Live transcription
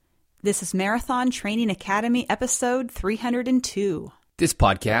This is Marathon Training Academy, episode 302. This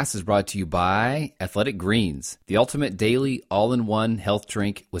podcast is brought to you by Athletic Greens, the ultimate daily all-in-one health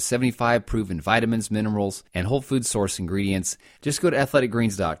drink with 75 proven vitamins, minerals, and whole food source ingredients. Just go to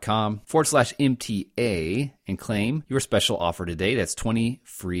athleticgreens.com/MTA and claim your special offer today. That's 20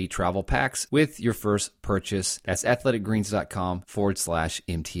 free travel packs with your first purchase. That's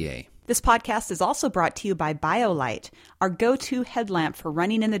athleticgreens.com/MTA. This podcast is also brought to you by BioLite, our go-to headlamp for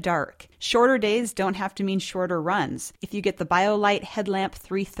running in the dark. Shorter days don't have to mean shorter runs. If you get the BioLite Headlamp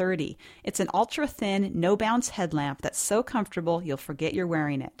 330, it's an ultra-thin, no-bounce headlamp that's so comfortable you'll forget you're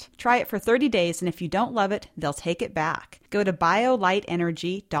wearing it. Try it for 30 days, and if you don't love it, they'll take it back. Go to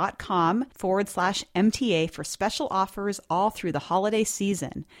BioLiteEnergy.com/MTA for special offers all through the holiday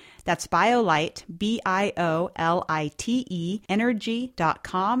season. That's BioLite, BIOLITE,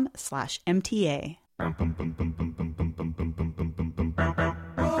 energy.com/MTA.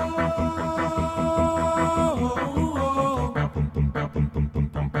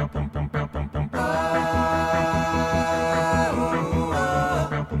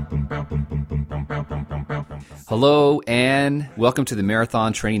 Hello and welcome to the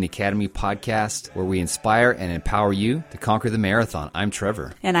Marathon Training Academy podcast, where we inspire and empower you to conquer the marathon. I'm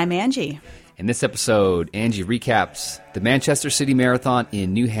Trevor. And I'm Angie. In this episode, Angie recaps the Manchester City Marathon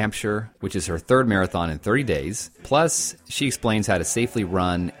in New Hampshire, which is her third marathon in 30 days. Plus, she explains how to safely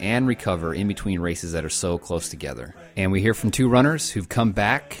run and recover in between races that are so close together. And we hear from two runners who've come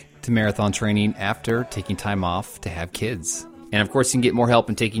back to marathon training after taking time off to have kids. And of course, you can get more help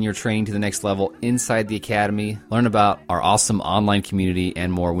in taking your training to the next level inside the Academy. Learn about our awesome online community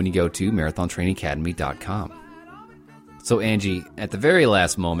and more when you go to marathontrainingacademy.com. So Angie, at the very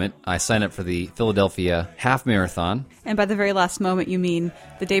last moment, I signed up for the Philadelphia Half Marathon. And by the very last moment, you mean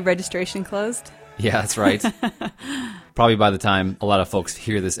the day registration closed? Yeah, that's right. Probably by the time a lot of folks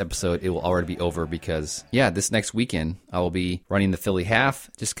hear this episode, it will already be over because, this next weekend, I will be running the Philly Half,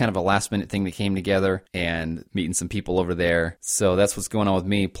 just kind of a last-minute thing that came together and meeting some people over there. So that's what's going on with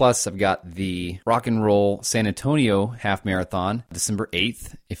me. Plus, I've got the Rock and Roll San Antonio Half Marathon, December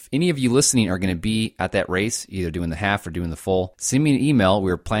 8th. If any of you listening are going to be at that race, either doing the half or doing the full, send me an email.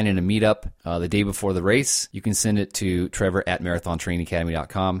 We're planning a meetup the day before the race. You can send it to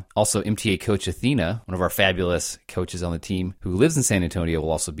trevor@marathontrainingacademy.com. Also, MTA coach Athena, one of our fabulous coaches on the team who lives in San Antonio, will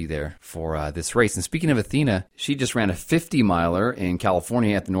also be there for this race. And speaking of Athena, she just ran a 50-miler in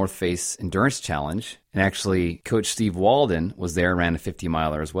California at the North Face Endurance Challenge. And actually, Coach Steve Walden was there and ran a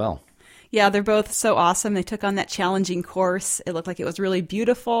 50-miler as well. Yeah, they're both so awesome. They took on that challenging course. It looked like it was really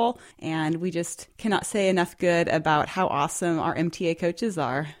beautiful, and we just cannot say enough good about how awesome our MTA coaches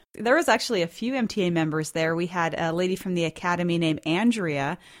are. There was actually a few MTA members there. We had a lady from the Academy named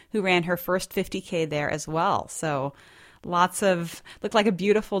Angie who ran her first 50K there as well. So looked like a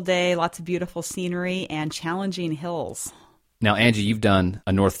beautiful day, lots of beautiful scenery and challenging hills. Now, Angie, you've done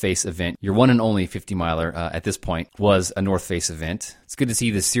a North Face event. Your one and only 50-miler at this point was a North Face event. It's good to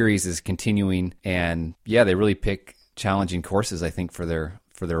see the series is continuing, and they really pick challenging courses, I think, for their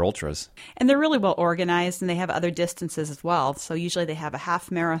ultras. And they're really well organized, and they have other distances as well. So usually they have a half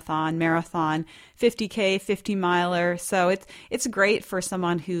marathon, 50K, 50-miler. So it's great for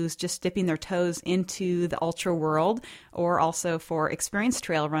someone who's just dipping their toes into the ultra world, or also for experienced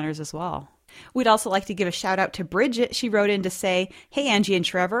trail runners as well. We'd also like to give a shout out to Bridget. She wrote in to say, "Hey, Angie and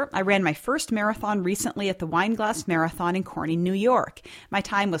Trevor, I ran my first marathon recently at the Wineglass Marathon in Corning, New York. My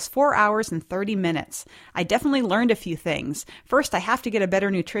time was 4 hours and 30 minutes. I definitely learned a few things. First, I have to get a better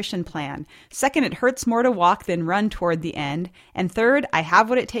nutrition plan. Second, it hurts more to walk than run toward the end. And third, I have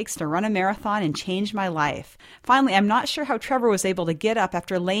what it takes to run a marathon and change my life. Finally, I'm not sure how Trevor was able to get up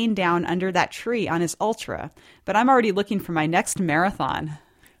after laying down under that tree on his ultra, but I'm already looking for my next marathon."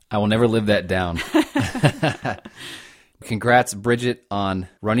 I will never live that down. Congrats, Bridget, on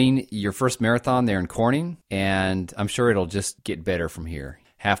running your first marathon there in Corning, and I'm sure it'll just get better from here.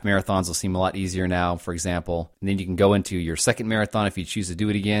 Half marathons will seem a lot easier now, for example, and then you can go into your second marathon if you choose to do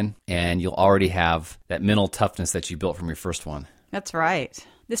it again, and you'll already have that mental toughness that you built from your first one. That's right.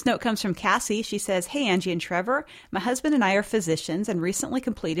 This note comes from Cassie. She says, "Hey, Angie and Trevor, my husband and I are physicians and recently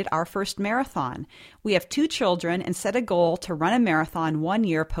completed our first marathon. We have 2 children and set a goal to run a marathon 1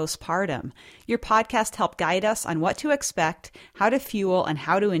 year postpartum. Your podcast helped guide us on what to expect, how to fuel, and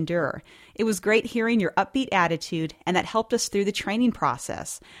how to endure. It was great hearing your upbeat attitude, and that helped us through the training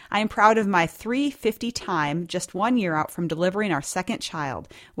process. I am proud of my 3:50 time just 1 year out from delivering our second child,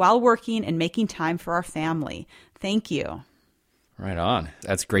 while working and making time for our family. Thank you." Right on.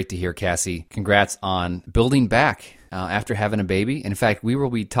 That's great to hear, Cassie. Congrats on building back after having a baby. And in fact, we will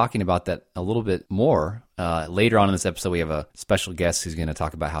be talking about that a little bit more later on in this episode. We have a special guest who's going to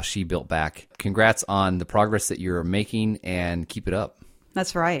talk about how she built back. Congrats on the progress that you're making, and keep it up.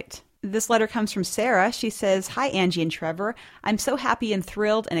 That's right. This letter comes from Sarah. She says, "Hi, Angie and Trevor. I'm so happy and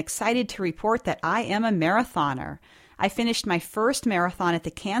thrilled and excited to report that I am a marathoner. I finished my first marathon at the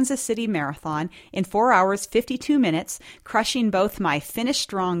Kansas City Marathon in 4 hours, 52 minutes, crushing both my finish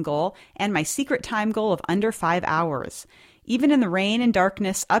strong goal and my secret time goal of under 5 hours. Even in the rain and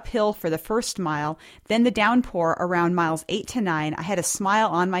darkness uphill for the first mile, then the downpour around miles 8 to 9, I had a smile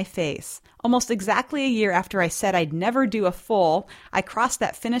on my face. Almost exactly a year after I said I'd never do a full, I crossed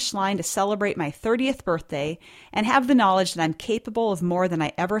that finish line to celebrate my 30th birthday and have the knowledge that I'm capable of more than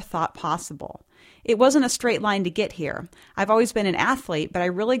I ever thought possible. It wasn't a straight line to get here. I've always been an athlete, but I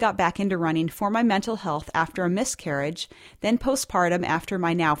really got back into running for my mental health after a miscarriage, then postpartum after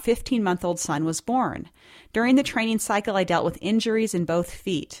my now 15-month-old son was born. During the training cycle, I dealt with injuries in both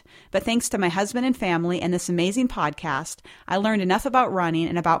feet. But thanks to my husband and family and this amazing podcast, I learned enough about running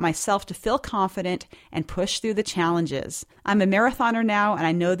and about myself to feel confident and push through the challenges. I'm a marathoner now, and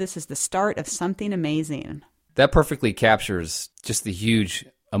I know this is the start of something amazing." That perfectly captures just the huge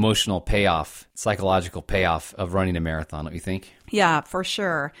emotional payoff, psychological payoff of running a marathon, don't you think? Yeah, for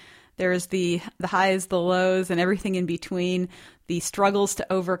sure. There's the highs, the lows, and everything in between, the struggles to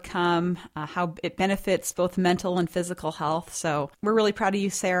overcome, how it benefits both mental and physical health. So we're really proud of you,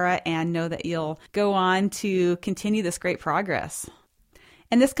 Sarah, and know that you'll go on to continue this great progress.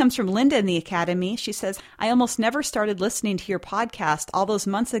 And this comes from Linda in the Academy. She says, "I almost never started listening to your podcast all those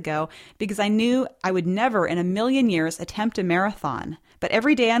months ago because I knew I would never in a million years attempt a marathon. But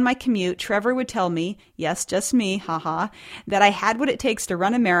every day on my commute, Trevor would tell me, yes, just me, haha, that I had what it takes to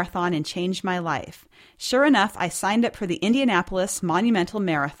run a marathon and change my life. Sure enough, I signed up for the Indianapolis Monumental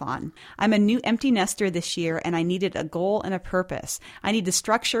Marathon. I'm a new empty nester this year, and I needed a goal and a purpose. I need a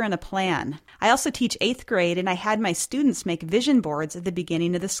structure and a plan. I also teach 8th grade, and I had my students make vision boards at the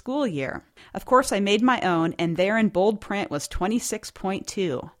beginning of the school year. Of course, I made my own, and there in bold print was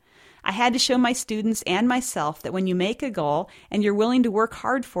 26.2. I had to show my students and myself that when you make a goal and you're willing to work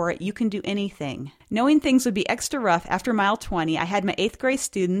hard for it, you can do anything. Knowing things would be extra rough after mile 20, I had my 8th grade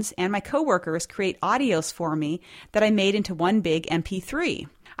students and my coworkers create audios for me that I made into one big MP3.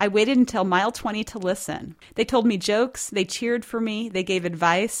 I waited until mile 20 to listen. They told me jokes, they cheered for me, they gave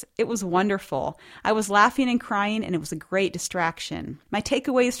advice. It was wonderful. I was laughing and crying, and it was a great distraction. My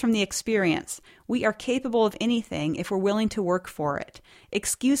takeaways from the experience: we are capable of anything if we're willing to work for it.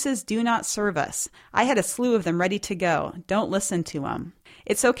 Excuses do not serve us. I had a slew of them ready to go. Don't listen to them.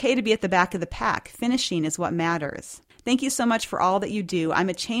 It's okay to be at the back of the pack. Finishing is what matters. Thank you so much for all that you do. I'm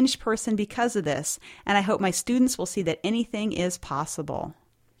a changed person because of this, and I hope my students will see that anything is possible."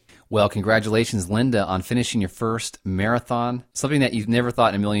 Well, congratulations, Linda, on finishing your first marathon, something that you've never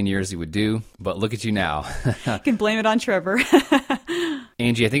thought in a million years you would do, but look at you now. You can blame it on Trevor.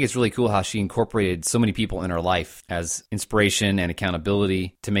 Angie, I think it's really cool how she incorporated so many people in her life as inspiration and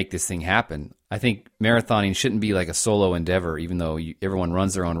accountability to make this thing happen. I think marathoning shouldn't be like a solo endeavor, even though everyone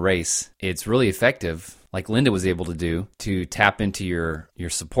runs their own race. It's really effective, like Linda was able to do, to tap into your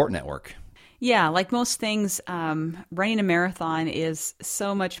support network. Yeah, like most things, running a marathon is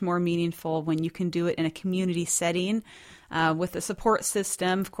so much more meaningful when you can do it in a community setting with a support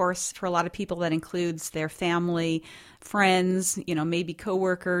system. Of course, for a lot of people, that includes their family, friends, maybe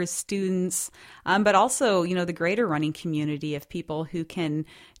coworkers, students, but also, the greater running community of people who can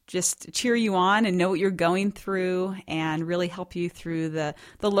just cheer you on and know what you're going through and really help you through the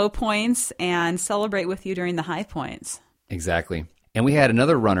low points and celebrate with you during the high points. Exactly. And we had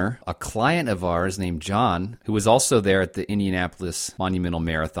another runner, a client of ours named John, who was also there at the Indianapolis Monumental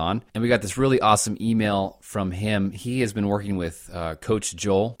Marathon. And we got this really awesome email from him. He has been working with Coach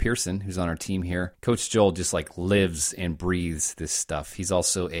Joel Pearson, who's on our team here. Coach Joel just lives and breathes this stuff. He's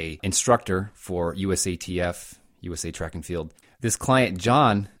also an instructor for USATF, USA Track and Field. This client,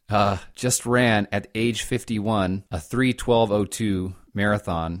 John, just ran at age 51 a 3:12:02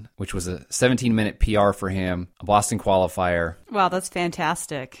 marathon, which was a 17-minute PR for him, a Boston qualifier. Wow, that's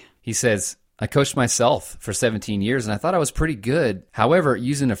fantastic. He says, "I coached myself for 17 years and I thought I was pretty good. However,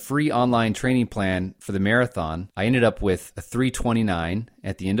 using a free online training plan for the marathon, I ended up with a 3:29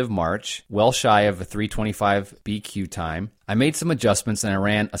 at the end of March, well shy of a 3:25 BQ time. I made some adjustments and I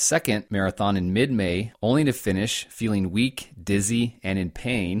ran a second marathon in mid-May, only to finish feeling weak, dizzy, and in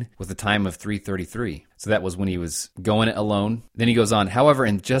pain with a time of 3:33. So that was when he was going it alone. Then he goes on, "However,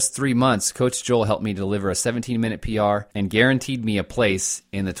 in just 3 months, Coach Joel helped me deliver a 17-minute PR and guaranteed me a place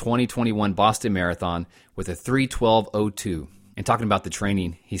in the 2021 Boston Marathon with a 3:12:02. And talking about the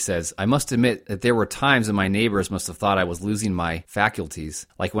training, he says, I must admit that there were times when my neighbors must have thought I was losing my faculties,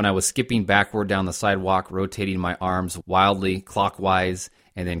 like when I was skipping backward down the sidewalk, rotating my arms wildly clockwise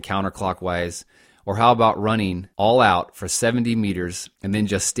and then counterclockwise. Or how about running all out for 70 meters and then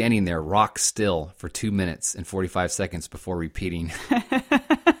just standing there rock still for 2 minutes and 45 seconds before repeating?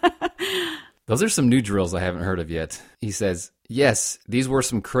 Those are some new drills I haven't heard of yet. He says, yes, these were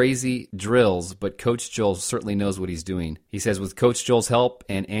some crazy drills, but Coach Joel certainly knows what he's doing. He says, with Coach Joel's help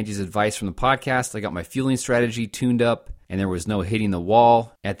and Angie's advice from the podcast, I got my fueling strategy tuned up, and there was no hitting the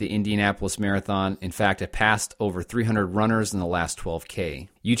wall at the Indianapolis Marathon. In fact, I passed over 300 runners in the last 12K.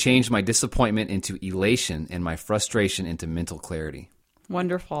 You changed my disappointment into elation and my frustration into mental clarity.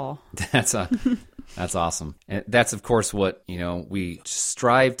 Wonderful. That's awesome. And that's, of course, what, we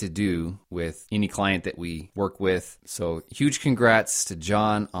strive to do with any client that we work with. So huge congrats to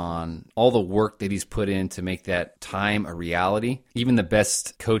John on all the work that he's put in to make that time a reality. Even the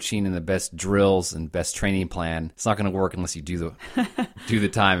best coaching and the best drills and best training plan, it's not going to work unless you do the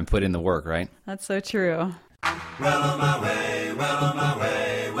time and put in the work, right? That's so true. Well on my way, well on my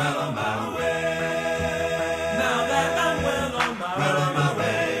way, well on my way. Now that I'm well on my way, well on my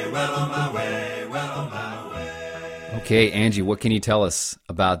way, well on my way, well on my way. Okay, Angie, what can you tell us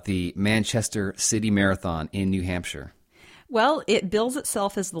about the Manchester City Marathon in New Hampshire? Well, it bills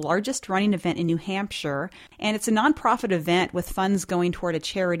itself as the largest running event in New Hampshire, and it's a nonprofit event with funds going toward a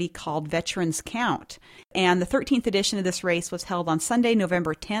charity called Veterans Count. And the 13th edition of this race was held on Sunday,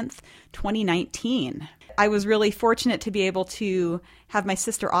 November 10th, 2019. I was really fortunate to be able to have my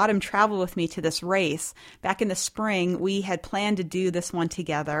sister Autumn travel with me to this race. Back in the spring, we had planned to do this one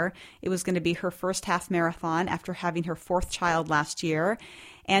together. It was going to be her first half marathon after having her fourth child last year.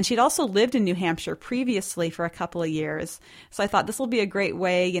 And she'd also lived in New Hampshire previously for a couple of years. So I thought this will be a great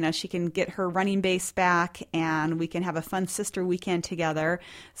way, she can get her running base back and we can have a fun sister weekend together.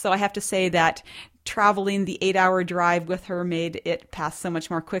 So I have to say that traveling the 8-hour drive with her made it pass so much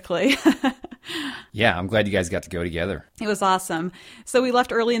more quickly. Yeah, I'm glad you guys got to go together. It was awesome. So we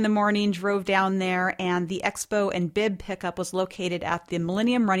left early in the morning, drove down there, and the expo and bib pickup was located at the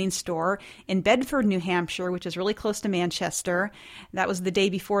Millennium Running Store in Bedford, New Hampshire, which is really close to Manchester. That was the day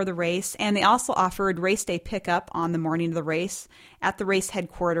before the race. And they also offered race day pickup on the morning of the race at the race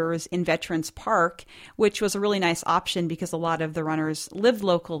headquarters in Veterans Park, which was a really nice option because a lot of the runners lived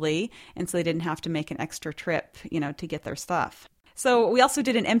locally, and so they didn't have to make an extra trip, to get their stuff. So we also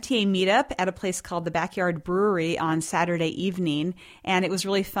did an MTA meetup at a place called the Backyard Brewery on Saturday evening, and it was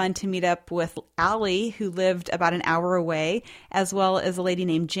really fun to meet up with Allie, who lived about an hour away, as well as a lady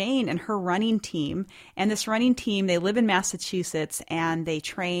named Jane and her running team. And this running team, they live in Massachusetts, and they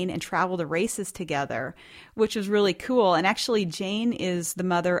train and travel to races together, which was really cool. And actually, Jane is the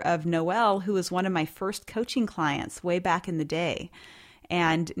mother of Noelle, who was one of my first coaching clients way back in the day.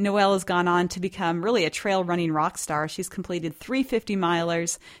 And Noelle has gone on to become really a trail running rock star. She's completed 3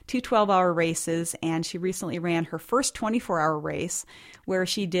 50-milers, 2 12-hour races, and she recently ran her first 24-hour race where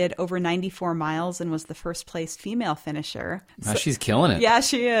she did over 94 miles and was the first place female finisher. Wow, she's killing it. Yeah,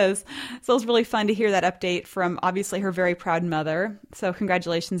 she is. So it was really fun to hear that update from obviously her very proud mother. So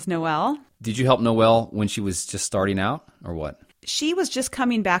congratulations, Noelle. Did you help Noelle when she was just starting out or what? She was just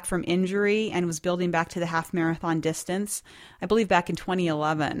coming back from injury and was building back to the half marathon distance, I believe back in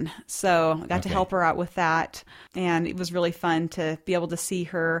 2011. So I got to help her out with that. And it was really fun to be able to see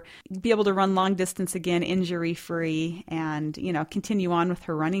her be able to run long distance again, injury free, and, continue on with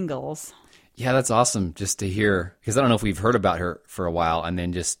her running goals. Yeah, that's awesome just to hear, because I don't know if we've heard about her for a while, and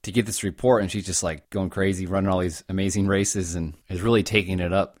then just to get this report, and she's just like going crazy, running all these amazing races, and is really taking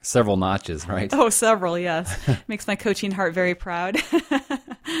it up several notches, right? Oh, several, yes. Makes my coaching heart very proud.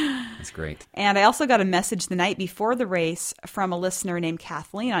 That's great. And I also got a message the night before the race from a listener named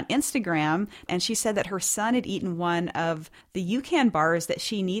Kathleen on Instagram, and she said that her son had eaten one of the UCAN bars that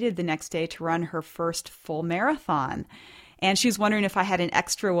she needed the next day to run her first full marathon. And she was wondering if I had an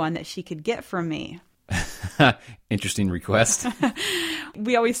extra one that she could get from me. Interesting request.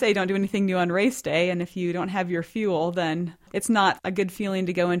 We always say don't do anything new on race day. And if you don't have your fuel, then it's not a good feeling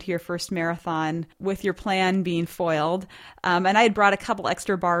to go into your first marathon with your plan being foiled. And I had brought a couple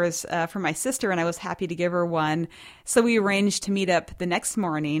extra bars for my sister, and I was happy to give her one. So we arranged to meet up the next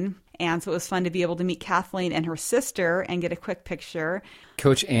morning. And so it was fun to be able to meet Kathleen and her sister and get a quick picture.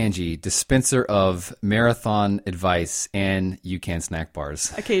 Coach Angie, dispenser of marathon advice and UCAN snack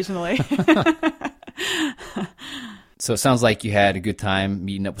bars. Occasionally. So it sounds like you had a good time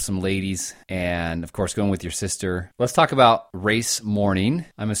meeting up with some ladies and, of course, going with your sister. Let's talk about race morning.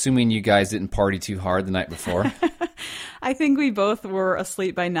 I'm assuming you guys didn't party too hard the night before. I think we both were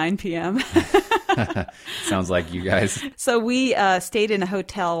asleep by 9 p.m. Sounds like you guys. So we stayed in a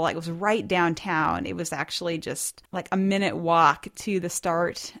hotel, like it was right downtown. It was actually just like a minute walk to the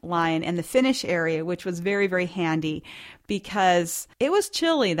start line and the finish area, which was very, very handy because it was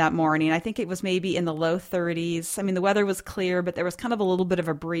chilly that morning. I think it was maybe in the low 30s. I mean, the weather was clear, but there was kind of a little bit of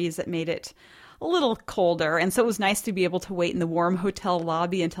a breeze that made it a little colder. And so it was nice to be able to wait in the warm hotel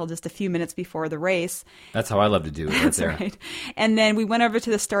lobby until just a few minutes before the race. That's how I love to do it right there. Right. And then we went over to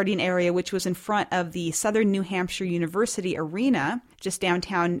the starting area, which was in front of the Southern New Hampshire University Arena, just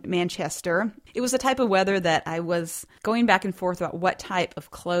downtown Manchester. It was the type of weather that I was going back and forth about what type of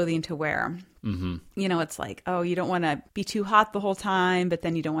clothing to wear. Mm-hmm. You know, it's like, oh, you don't want to be too hot the whole time, but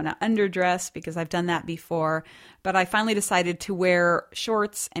then you don't want to underdress because I've done that before. But I finally decided to wear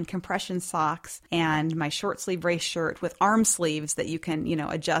shorts and compression socks and my short sleeve race shirt with arm sleeves that you can, you know,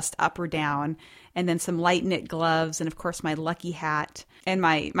 adjust up or down. And then some light knit gloves and, of course, my lucky hat and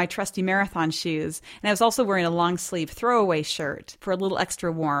my trusty marathon shoes. And I was also wearing a long sleeve throwaway shirt for a little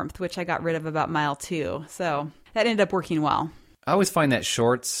extra warmth, which I got rid of about mile 2. So that ended up working well. I always find that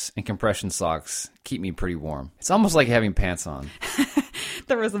shorts and compression socks keep me pretty warm. It's almost like having pants on.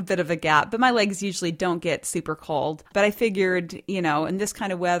 There was a bit of a gap, but my legs usually don't get super cold. But I figured, you know, in this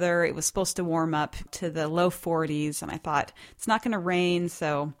kind of weather, it was supposed to warm up to the low 40s. And I thought, it's not going to rain,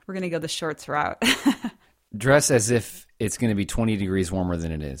 so we're going to go the shorts route. Dress as if it's going to be 20 degrees warmer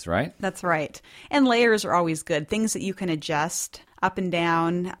than it is, right? That's right. And layers are always good. Things that you can adjust up and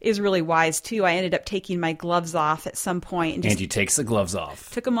down is really wise too. I ended up taking my gloves off at some point. And Angie takes the gloves off.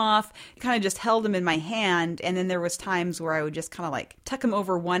 Took them off, kind of just held them in my hand. And then there was times where I would just kind of like tuck them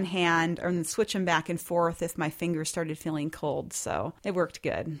over one hand or then switch them back and forth if my fingers started feeling cold. So it worked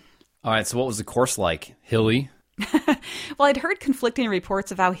good. All right. So what was the course like? Hilly? Well, I'd heard conflicting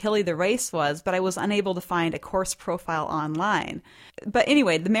reports of how hilly the race was, but I was unable to find a course profile online. But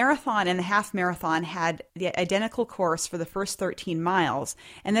anyway, the marathon and the half marathon had the identical course for the first 13 miles.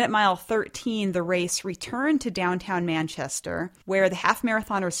 And then at mile 13, the race returned to downtown Manchester, where the half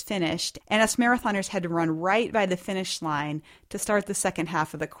marathoners finished, and us marathoners had to run right by the finish line to start the second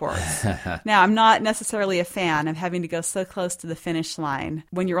half of the course. Now, I'm not necessarily a fan of having to go so close to the finish line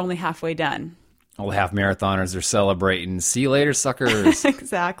when you're only halfway done. All the half marathoners are celebrating. See you later, suckers.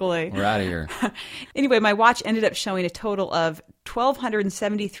 Exactly. We're out of here. Anyway, my watch ended up showing a total of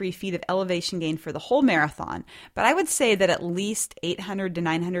 1,273 feet of elevation gain for the whole marathon. But I would say that at least 800 to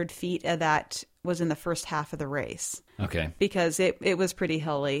 900 feet of that was in the first half of the race. Okay. Because it was pretty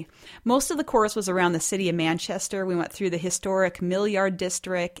hilly. Most of the course was around the city of Manchester. We went through the historic Mill Yard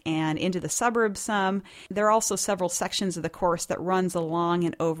district and into the suburbs some. There are also several sections of the course that runs along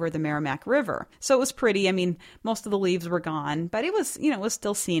and over the Merrimack River. So it was pretty. I mean, most of the leaves were gone, but it was, it was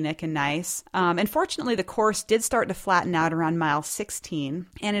still scenic and nice. And fortunately, the course did start to flatten out around mile 16.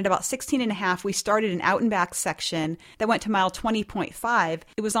 And at about 16 and a half, we started an out and back section that went to mile 20.5.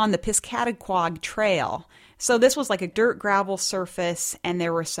 It was on the Piscataquag Trail. So this was like a dirt gravel surface, and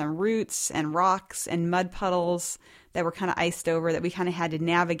there were some roots and rocks and mud puddles that were kind of iced over that we kind of had to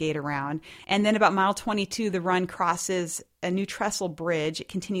navigate around. And then about mile 22, the run crosses a new trestle bridge. It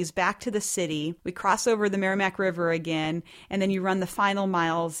continues back to the city. We cross over the Merrimack River again, and then you run the final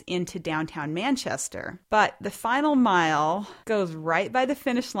miles into downtown Manchester. But the final mile goes right by the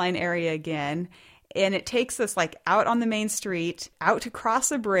finish line area again. And it takes us like out on the main street, out to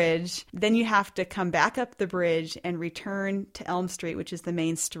cross a bridge. Then you have to come back up the bridge and return to Elm Street, which is the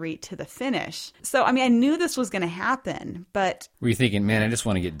main street, to the finish. So, I mean, I knew this was going to happen, but... Were you thinking, man, I just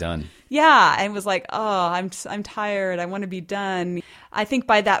want to get done? Yeah, I was like, oh, I'm tired. I want to be done. I think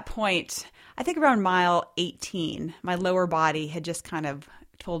by that point, I think around mile 18, my lower body had just kind of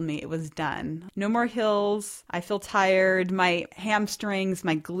told me it was done. No more hills. I feel tired. My hamstrings,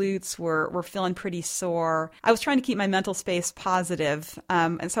 my glutes were feeling pretty sore. I was trying to keep my mental space positive.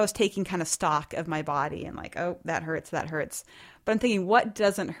 And so I was taking kind of stock of my body and like, oh, that hurts, that hurts. But I'm thinking, what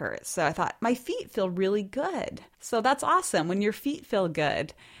doesn't hurt? So I thought, my feet feel really good. So that's awesome when your feet feel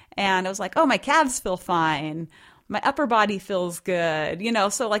good. And I was like, oh, my calves feel fine. My upper body feels good,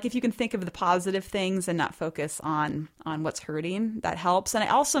 so like if you can think of the positive things and not focus on what's hurting, that helps. And I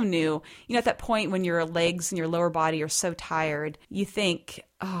also knew, at that point when your legs and your lower body are so tired, you think,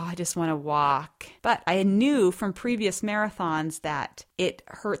 oh, I just want to walk. But I knew from previous marathons that it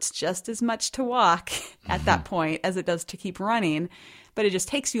hurts just as much to walk at that point as it does to keep running. but it just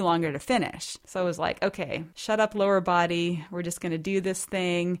takes you longer to finish. So I was like, okay, shut up lower body. We're just going to do this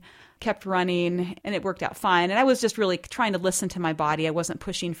thing. Kept running, and it worked out fine. And I was just really trying to listen to my body. I wasn't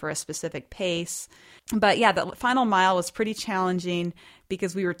pushing for a specific pace. But yeah, the final mile was pretty challenging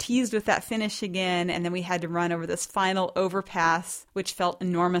because we were teased with that finish again, and then we had to run over this final overpass, which felt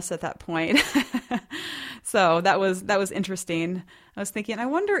enormous at that point. So that was interesting. I was thinking, I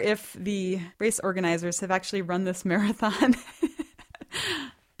wonder if the race organizers have actually run this marathon.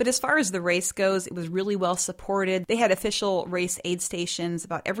 But as far as the race goes, it was really well supported. They had official race aid stations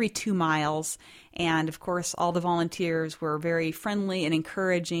about every 2 miles. And of course, all the volunteers were very friendly and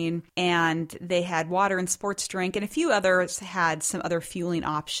encouraging. And they had water and sports drink, and a few others had some other fueling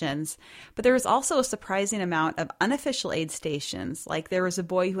options. But there was also a surprising amount of unofficial aid stations. Like there was a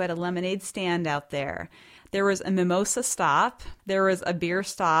boy who had a lemonade stand out there. There was a mimosa stop, there was a beer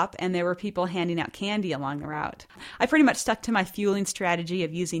stop, and there were people handing out candy along the route. I pretty much stuck to my fueling strategy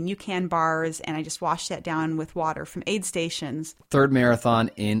of using UCAN bars, and I just washed that down with water from aid stations. Third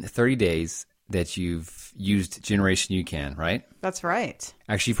marathon in 30 days that you've used Generation UCAN, right? That's right.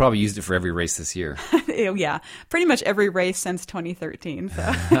 Actually, you probably used it for every race this year. Yeah, pretty much every race since 2013.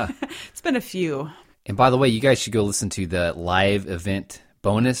 So it's been a few. And by the way, you guys should go listen to the live event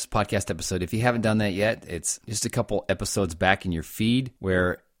bonus podcast episode. If you haven't done that yet, it's just a couple episodes back in your feed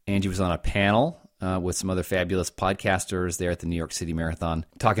where Angie was on a panel with some other fabulous podcasters there at the New York City Marathon,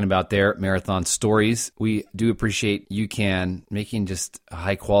 talking about their marathon stories. We do appreciate UCAN making just a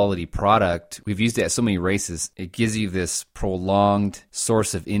high-quality product. We've used it at so many races. It gives you this prolonged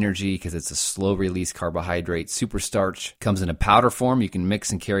source of energy because it's a slow-release carbohydrate. Super starch comes in a powder form. You can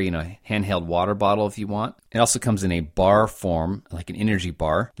mix and carry in a handheld water bottle if you want. It also comes in a bar form, like an energy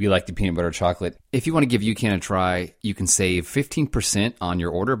bar. We like the peanut butter chocolate. If you want to give UCAN a try, you can save 15% on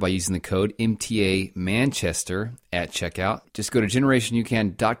your order by using the code MTA Manchester at checkout. Just go to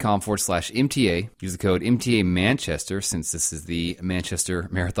generationucan.com/MTA. Use the code MTA Manchester since this is the Manchester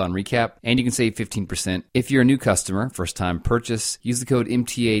Marathon recap, and you can save 15%. If you're a new customer, first time purchase, use the code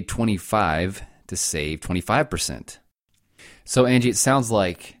MTA25 to save 25%. So, Angie, it sounds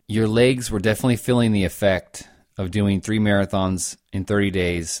like your legs were definitely feeling the effect of doing 3 marathons in 30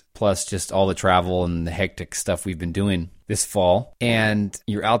 days, plus just all the travel and the hectic stuff we've been doing this fall. And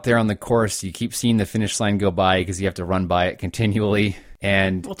you're out there on the course. You keep seeing the finish line go by because you have to run by it continually.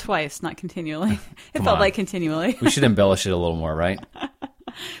 And well, twice, not continually. It felt like continually. We should embellish it a little more, right?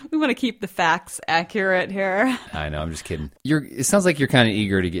 We want to keep the facts accurate here. I know, I'm just kidding. It sounds like you're kind of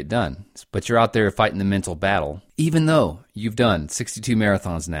eager to get done, but you're out there fighting the mental battle. Even though you've done 62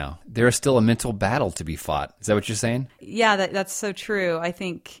 marathons now, there is still a mental battle to be fought. Is that what you're saying? Yeah, that's so true. I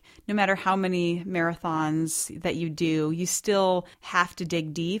think no matter how many marathons that you do, you still have to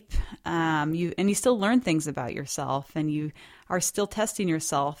dig deep. You still learn things about yourself, and you are still testing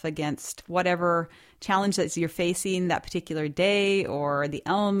yourself against whatever challenge that you're facing that particular day or the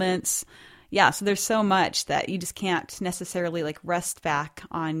elements. Yeah, so there's so much that you just can't necessarily like rest back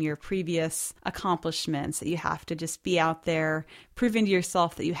on your previous accomplishments, that you have to just be out there proving to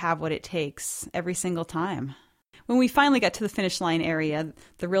yourself that you have what it takes every single time. When we finally got to the finish line area,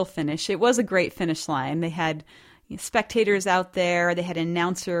 the real finish, it was a great finish line. They had spectators out there. They had an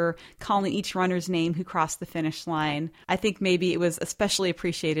announcer calling each runner's name who crossed the finish line. I think maybe it was especially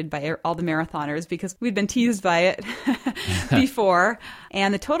appreciated by all the marathoners because we'd been teased by it before.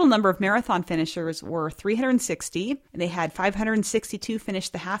 And the total number of marathon finishers were 360. They had 562 finish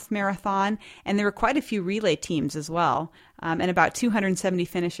the half marathon, and there were quite a few relay teams as well. And about 270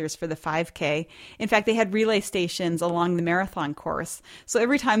 finishers for the 5K. In fact, they had relay stations along the marathon course. So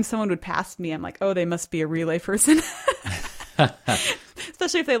every time someone would pass me, I'm like, oh, they must be a relay person.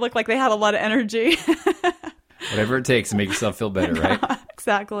 Especially if they look like they had a lot of energy. Whatever it takes to make yourself feel better, right?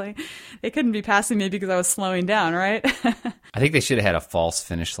 Exactly. They couldn't be passing me because I was slowing down, right? I think they should have had a false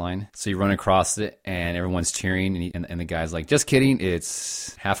finish line. So you run across it and everyone's cheering and the guy's like, just kidding,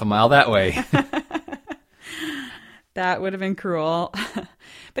 it's half a mile that way. That would have been cruel.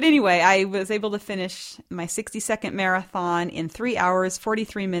 But anyway, I was able to finish my 60-second marathon in 3 hours,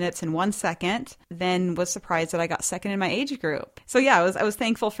 43 minutes, and 1 second. Then was surprised that I got second in my age group. So yeah, I was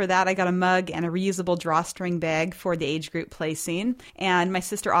thankful for that. I got a mug and a reusable drawstring bag for the age group placing. And my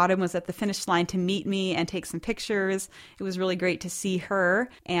sister Autumn was at the finish line to meet me and take some pictures. It was really great to see her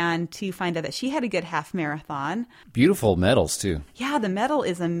and to find out that she had a good half marathon. Beautiful medals too. Yeah, the medal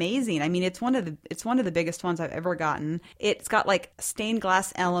is amazing. I mean, it's one of the biggest ones I've ever gotten. It's got like stained glass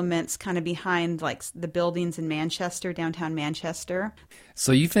glass elements kind of behind like the buildings in Manchester, downtown Manchester.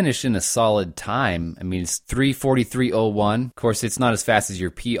 So you finished in a solid time. I mean, it's 3:43:01. Of course, it's not as fast as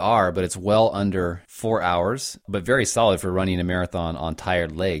your PR, but it's well under 4 hours, but very solid for running a marathon on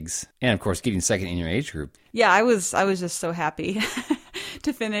tired legs. And of course, getting second in your age group. Yeah, I was just so happy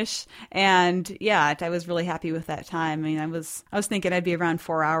to finish. And yeah, I was really happy with that time. I mean, I was thinking I'd be around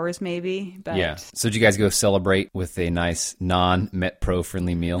 4 hours maybe, but Yeah. So did you guys go celebrate with a nice non-MetPro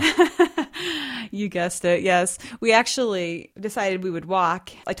friendly meal? You guessed it, yes. We actually decided we would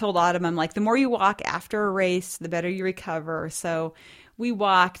walk. I told Autumn, I'm like, the more you walk after a race, the better you recover. So we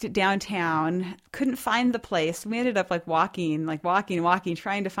walked downtown, couldn't find the place. We ended up like walking,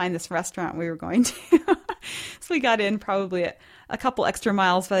 trying to find this restaurant we were going to. So we got in probably a couple extra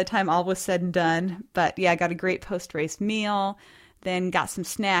miles by the time all was said and done. But yeah, I got a great post-race meal. Then got some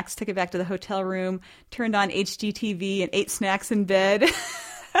snacks, took it back to the hotel room, turned on HGTV and ate snacks in bed.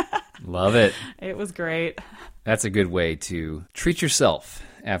 Love it. It was great. That's a good way to treat yourself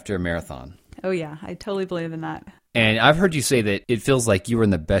after a marathon. Oh yeah, I totally believe in that. And I've heard you say that it feels like you were in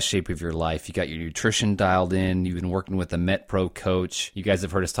the best shape of your life. You got your nutrition dialed in. You've been working with a MetPro coach. You guys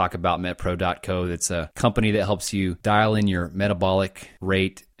have heard us talk about MetPro.co. That's a company that helps you dial in your metabolic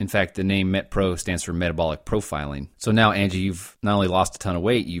rate. In fact, the name MetPro stands for metabolic profiling. So now, Angie, you've not only lost a ton of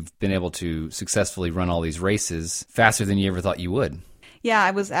weight, you've been able to successfully run all these races faster than you ever thought you would. Yeah,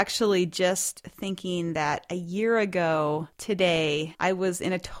 I was actually just thinking that a year ago today, I was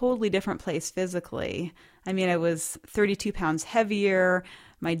in a totally different place physically. I mean, I was 32 pounds heavier.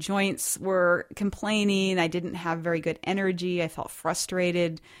 My joints were complaining. I didn't have very good energy. I felt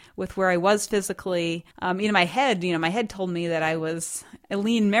frustrated with where I was physically. My head told me that I was a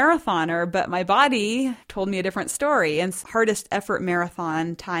lean marathoner, but my body told me a different story. And hardest effort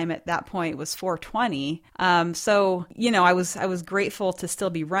marathon time at that point was 4:20. I was grateful to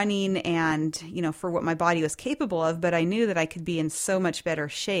still be running and, for what my body was capable of, but I knew that I could be in so much better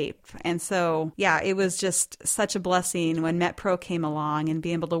shape. And so, yeah, it was just such a blessing when MetPro came along and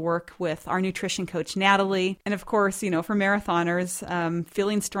being able to work with our nutrition coach, Natalie. And of course, for marathoners,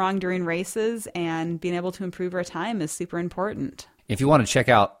 feeling strong during races and being able to improve our time is super important. If you want to check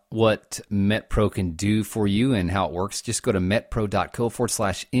out what MetPro can do for you and how it works, just go to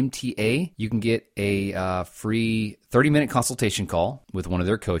metpro.co/MTA. You can get a free 30-minute consultation call with one of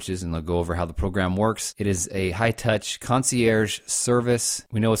their coaches, and they'll go over how the program works. It is a high-touch concierge service.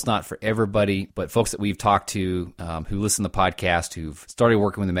 We know it's not for everybody, but folks that we've talked to who listen to the podcast, who've started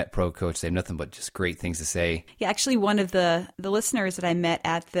working with the MetPro coach, they have nothing but just great things to say. Yeah, actually, one of the listeners that I met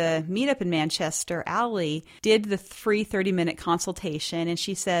at the meetup in Manchester, Allie, did the free 30-minute consultation, and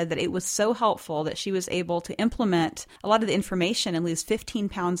she said that it was so helpful that she was able to implement a lot of the information and lose 15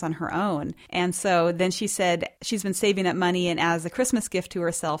 pounds on her own. And so then she said she's been saving up money, and as a Christmas gift to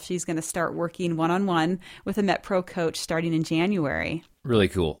herself, she's going to start working one-on-one with a MetPro coach starting in January. Really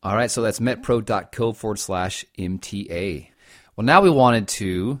cool. All right, so that's metpro.co/MTA. Well, now we wanted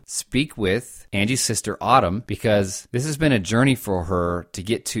to speak with Angie's sister, Autumn, because this has been a journey for her to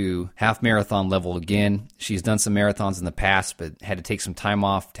get to half marathon level again. She's done some marathons in the past, but had to take some time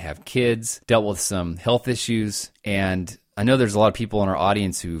off to have kids, dealt with some health issues, and I know there's a lot of people in our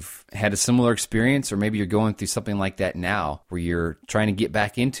audience who've had a similar experience, or maybe you're going through something like that now, where you're trying to get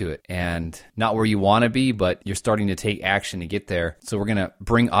back into it and not where you want to be, but you're starting to take action to get there. So we're going to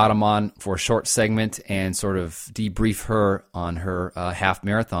bring Autumn on for a short segment and sort of debrief her on her half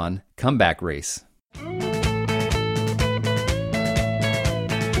marathon comeback race.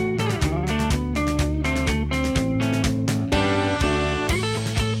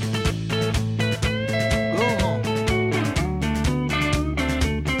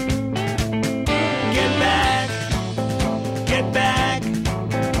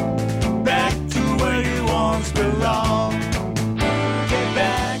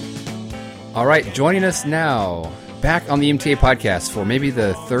 All right, joining us now, back on the MTA podcast for maybe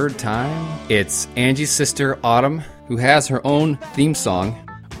the third time, it's Angie's sister, Autumn, who has her own theme song.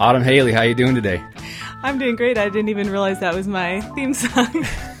 Autumn Haley, how you doing today? I'm doing great. I didn't even realize that was my theme song.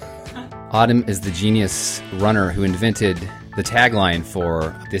 Autumn is the genius runner who invented the tagline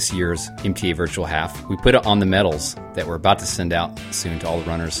for this year's MTA Virtual Half. We put it on the medals that we're about to send out soon to all the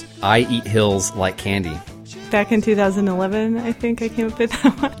runners. I eat hills like candy. Back in 2011, I think I came up with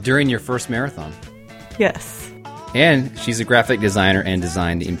that one. During your first marathon. Yes. And she's a graphic designer and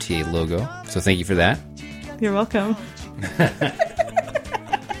designed the MTA logo. So thank you for that. You're welcome.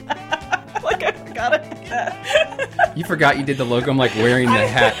 Like, I forgot it. You forgot you did the logo. I'm like wearing the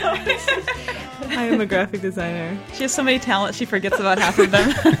hat. I am a graphic designer. She has so many talents, she forgets about half of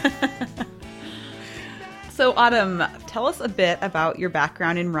them. So, Autumn, tell us a bit about your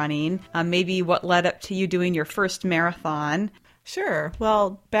background in running, maybe what led up to you doing your first marathon. Sure.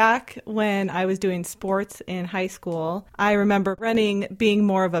 Well, back when I was doing sports in high school, I remember running being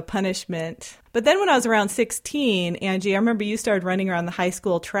more of a punishment. But then when I was around 16, Angie, I remember you started running around the high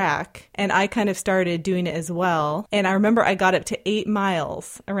school track, and I kind of started doing it as well. And I remember I got up to 8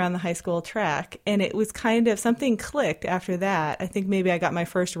 miles around the high school track, and it was kind of something clicked after that. I think maybe I got my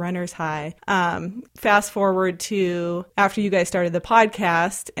first runner's high. Fast forward to after you guys started the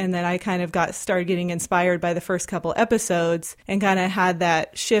podcast, and then I kind of started getting inspired by the first couple episodes and kind of had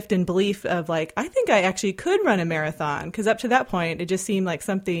that shift in belief of like, I think I actually could run a marathon, because up to that point, it just seemed like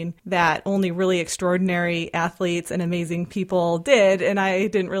something that only really extraordinary athletes and amazing people did. And I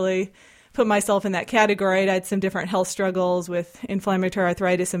didn't really put myself in that category. I had some different health struggles with inflammatory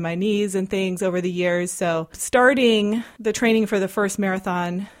arthritis in my knees and things over the years. So starting the training for the first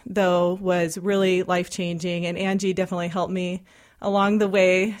marathon, though, was really life-changing. And Angie definitely helped me along the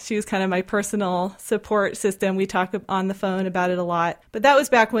way. She was kind of my personal support system. We talk on the phone about it a lot. But that was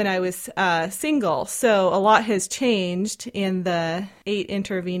back when I was single. So a lot has changed in the 8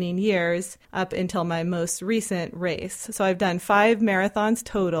 intervening years up until my most recent race. So I've done 5 marathons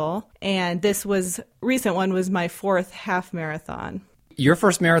total. And this recent one was my 4th half marathon. Your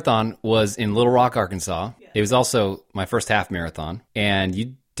first marathon was in Little Rock, Arkansas. Yeah. It was also my first half marathon. And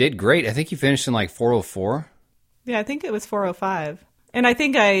you did great. I think you finished in like 4:04. Yeah, I think it was 4:05. And I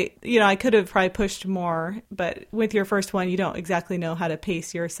think I could have probably pushed more, but with your first one, you don't exactly know how to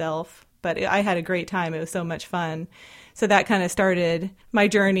pace yourself. But I had a great time. It was so much fun. So that kind of started my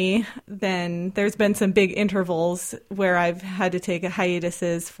journey. Then there's been some big intervals where I've had to take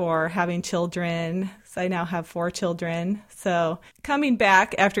hiatuses for having children. So I now have 4 children. So coming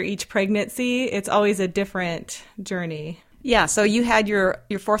back after each pregnancy, it's always a different journey. Yeah, so you had your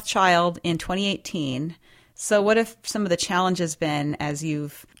 4th child in 2018. So what have some of the challenges been as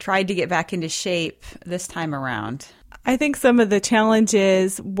you've tried to get back into shape this time around? I think some of the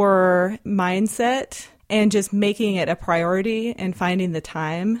challenges were mindset and just making it a priority and finding the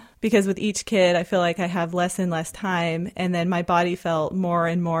time. Because with each kid, I feel like I have less and less time, and then my body felt more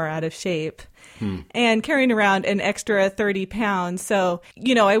and more out of shape. And carrying around an extra 30 pounds. So,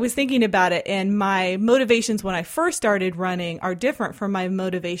 I was thinking about it, and my motivations when I first started running are different from my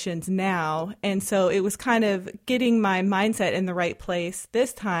motivations now. And so it was kind of getting my mindset in the right place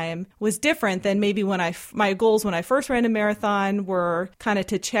this time was different than maybe my goals when I first ran a marathon were kind of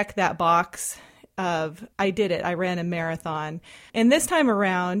to check that box of I did it, I ran a marathon. And this time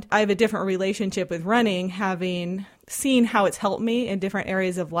around, I have a different relationship with running, having seen how it's helped me in different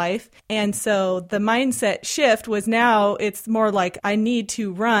areas of life. And so the mindset shift was now it's more like I need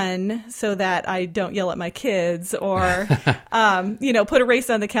to run so that I don't yell at my kids or, put a race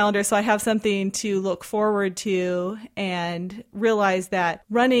on the calendar so I have something to look forward to and realize that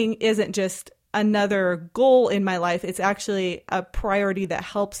running isn't just another goal in my life. It's actually a priority that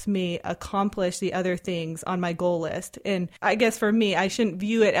helps me accomplish the other things on my goal list. And I guess for me, I shouldn't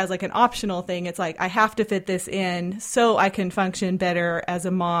view it as like an optional thing. It's like I have to fit this in so I can function better as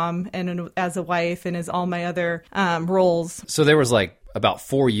a mom and as a wife and as all my other roles. So there was like about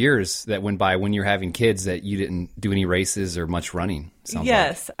 4 years that went by when you're having kids that you didn't do any races or much running.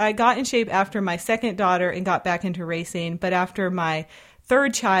 Yes, I got in shape after my second daughter and got back into racing. But after my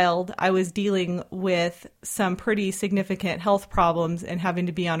 3rd child, I was dealing with some pretty significant health problems and having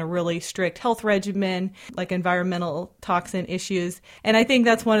to be on a really strict health regimen, like environmental toxin issues. And I think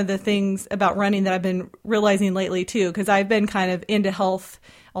that's one of the things about running that I've been realizing lately too, because I've been kind of into health,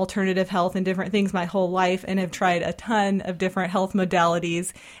 alternative health and different things my whole life and have tried a ton of different health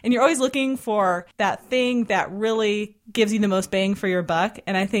modalities. And you're always looking for that thing that really gives you the most bang for your buck.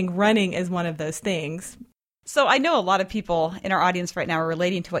 And I think running is one of those things. So I know a lot of people in our audience right now are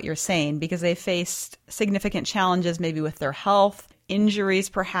relating to what you're saying because they faced significant challenges maybe with their health, injuries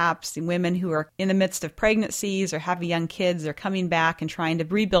perhaps, women who are in the midst of pregnancies or have young kids, they're coming back and trying to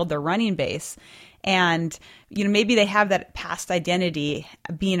rebuild their running base. And, maybe they have that past identity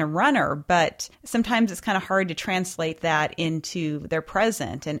being a runner, but sometimes it's kind of hard to translate that into their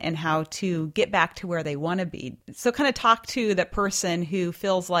present and how to get back to where they want to be. So kind of talk to that person who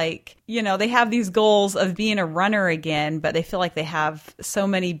feels like, they have these goals of being a runner again, but they feel like they have so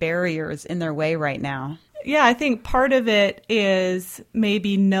many barriers in their way right now. Yeah, I think part of it is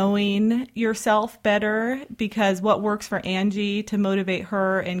maybe knowing yourself better, because what works for Angie to motivate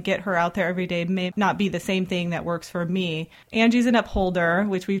her and get her out there every day may not be the same thing that works for me. Angie's an upholder,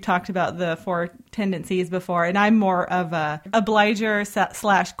 which we've talked about the 4 tendencies before, and I'm more of a obliger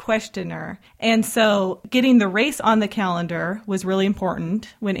 / questioner. And so getting the race on the calendar was really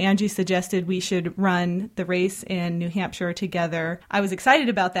important. When Angie suggested we should run the race in New Hampshire together, I was excited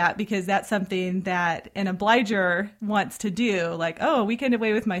about that because that's something that an obliger wants to do. Like, oh, weekend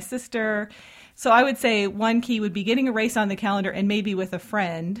away with my sister. So I would say one key would be getting a race on the calendar and maybe with a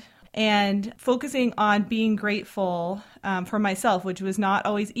friend, and focusing on being grateful for myself, which was not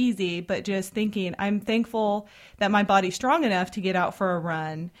always easy, but just thinking, I'm thankful that my body's strong enough to get out for a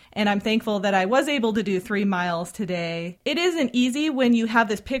run. And I'm thankful that I was able to do 3 miles today. It isn't easy when you have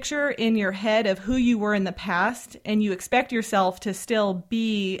this picture in your head of who you were in the past and you expect yourself to still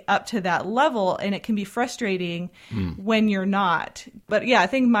be up to that level. And it can be frustrating when you're not. But yeah, I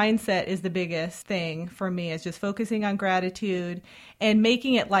think mindset is the biggest thing for me, is just focusing on gratitude and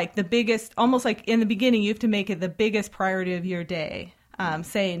making it like the biggest, almost like in the beginning, you have to make it the biggest priority of your day,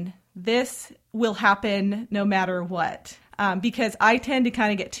 saying this will happen no matter what. Because I tend to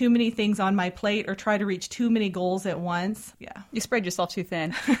kind of get too many things on my plate or try to reach too many goals at once. Yeah. You spread yourself too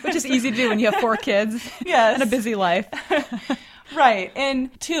thin, which is easy to do when you have 4 kids Yes. and a busy life. Right.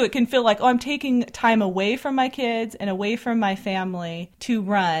 And two, it can feel like, oh, I'm taking time away from my kids and away from my family to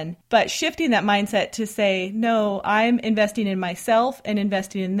run. But shifting that mindset to say, no, I'm investing in myself and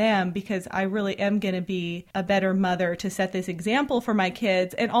investing in them because I really am going to be a better mother to set this example for my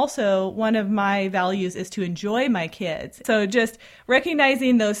kids. And also, one of my values is to enjoy my kids. So just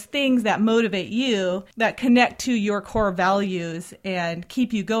recognizing those things that motivate you, that connect to your core values and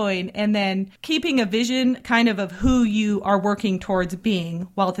keep you going, and then keeping a vision kind of who you are working towards being,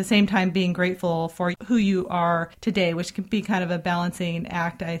 while at the same time being grateful for who you are today, which can be kind of a balancing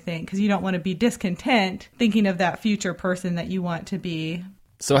act, I think, because you don't want to be discontent thinking of that future person that you want to be.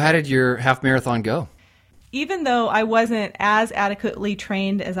 So how did your half marathon go? Even though I wasn't as adequately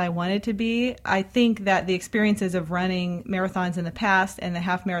trained as I wanted to be, I think that the experiences of running marathons in the past and the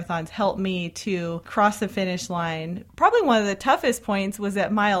half marathons helped me to cross the finish line. Probably one of the toughest points was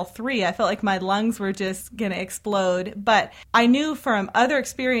at mile 3. I felt like my lungs were just going to explode. But I knew from other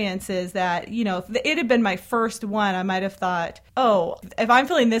experiences that, you know, if it had been my first one, I might have thought, oh, if I'm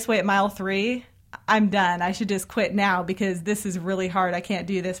feeling this way at mile 3, I'm done. I should just quit now because this is really hard. I can't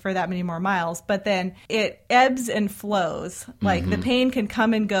do this for that many more miles. But then it ebbs and flows. Like the pain can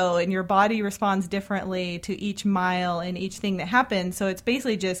come and go, and your body responds differently to each mile and each thing that happens. So it's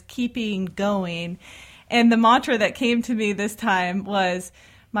basically just keeping going. And the mantra that came to me this time was,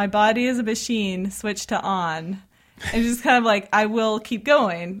 my body is a machine, switch to on. And just kind of like, I will keep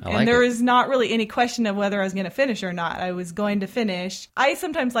going. And there was not really any question of whether I was going to finish or not. I was going to finish. I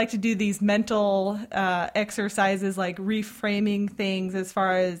sometimes like to do these mental exercises, like reframing things, as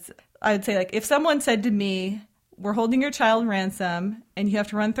far as I would say, like, if someone said to me, we're holding your child ransom and you have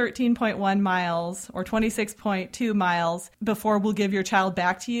to run 13.1 miles or 26.2 miles before we'll give your child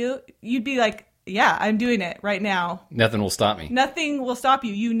back to you, you'd be like, yeah, I'm doing it right now. Nothing will stop me. Nothing will stop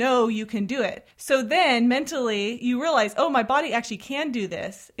you. You know you can do it. So then mentally you realize, oh, my body actually can do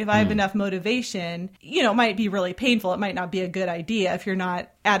this if I have enough motivation. You know, it might be really painful. It might not be a good idea if you're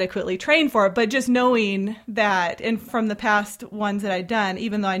not adequately trained for it. But just knowing that, and from the past ones that I'd done,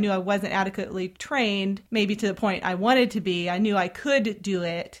 even though I knew I wasn't adequately trained, maybe to the point I wanted to be, I knew I could do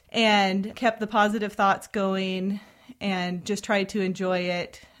it and kept the positive thoughts going and just tried to enjoy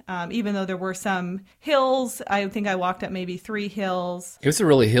it. Even though there were some hills, I think I walked up maybe 3 hills. It was a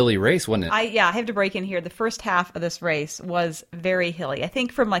really hilly race, wasn't it? I have to break in here. The first half of this race was very hilly. I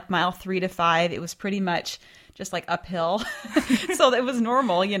think from like mile 3 to 5, it was pretty much just like uphill. So it was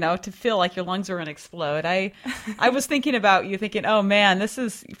normal, you know, to feel like your lungs were going to explode. I was thinking about you thinking, oh man, this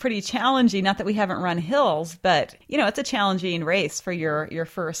is pretty challenging. Not that we haven't run hills, but you know, it's a challenging race for your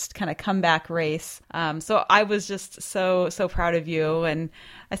first kind of comeback race. So I was just so proud of you. And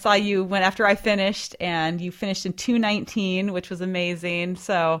I saw you went after I finished, and you finished in 2:19, which was amazing.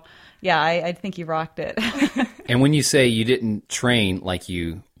 So yeah, I think you rocked it. And when you say you didn't train like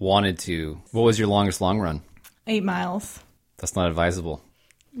you wanted to, what was your longest long run? 8 miles. That's not advisable.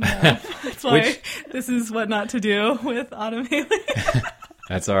 No, that's why this is what not to do with automating.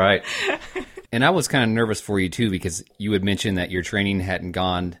 That's all right. And I was kind of nervous for you too, because you had mentioned that your training hadn't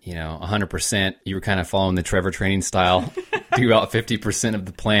gone, 100%. You were kind of following the Trevor training style, do about 50% of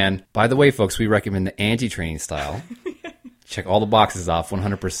the plan. By the way, folks, we recommend the Angie training style. Check all the boxes off,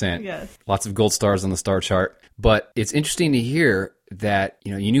 100%. Yes. Lots of gold stars on the star chart. But it's interesting to hear that,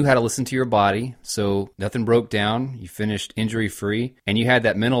 you knew how to listen to your body, so nothing broke down. You finished injury-free, and you had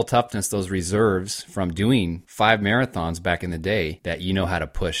that mental toughness, those reserves from doing 5 marathons back in the day that you know how to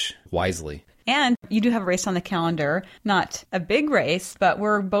push wisely. And you do have a race on the calendar, not a big race, but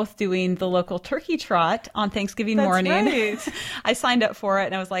we're both doing the local turkey trot on Thanksgiving morning. Right. I signed up for it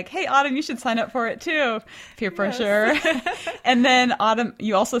and I was like, hey, Autumn, you should sign up for it too. Peer pressure. And then Autumn,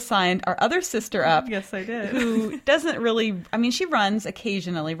 you also signed our other sister up. Yes, I did. Who doesn't really, she runs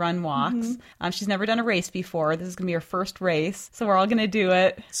occasionally, walks. Mm-hmm. She's never done a race before. This is going to be her first race. So we're all going to do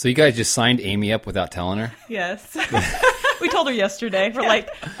it. So you guys just signed Amy up without telling her? Yes. We told her yesterday. We're like,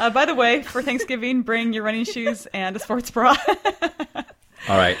 by the way, for Thanksgiving, bring your running shoes and a sports bra.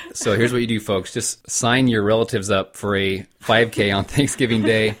 All right. So here's what you do, folks. Just sign your relatives up for a 5K on Thanksgiving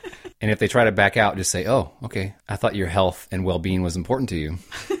Day. And if they try to back out, just say, oh, okay, I thought your health and well-being was important to you.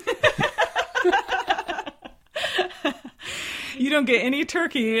 You don't get any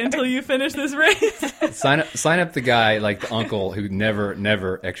turkey until you finish this race. Sign up the guy like the uncle who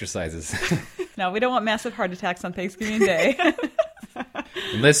never exercises. No, we don't want massive heart attacks on Thanksgiving Day.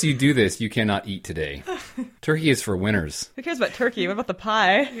 Unless you do this, you cannot eat today. Turkey is for winners. Who cares about turkey? What about the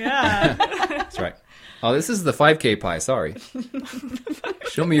pie? Yeah. That's right. Oh, this is the 5K pie. Sorry.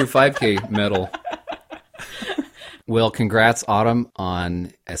 Show me your 5K medal. Well, congrats, Autumn,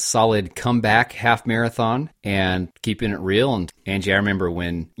 on a solid comeback half marathon and keeping it real. And Angie, I remember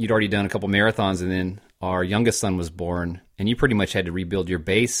when you'd already done a couple marathons and then our youngest son was born and you pretty much had to rebuild your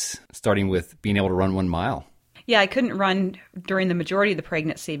base, starting with being able to run 1 mile. Yeah, I couldn't run during the majority of the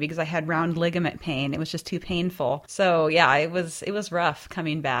pregnancy because I had round ligament pain. It was just too painful. So yeah, it was rough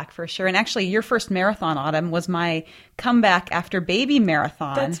coming back for sure. And actually, your first marathon, Autumn, was my comeback after baby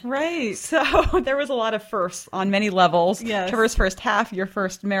marathon. That's right. So there was a lot of firsts on many levels. Yes. Trevor's first half, your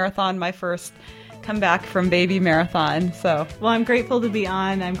first marathon, my first comeback from baby marathon. So Well, I'm grateful to be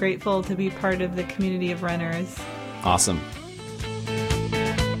on. I'm grateful to be part of the community of runners. Awesome.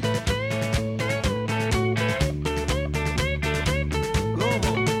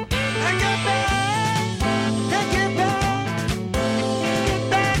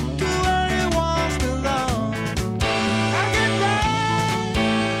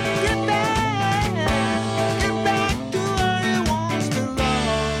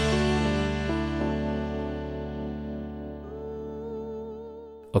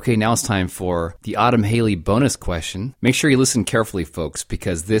 Okay, now it's time for the Autumn Haley bonus question. Make sure you listen carefully, folks,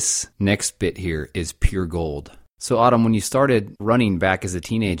 because this next bit here is pure gold. So, Autumn, when you started running back as a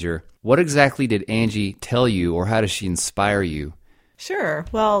teenager, what exactly did Angie tell you, or how does she inspire you? Sure.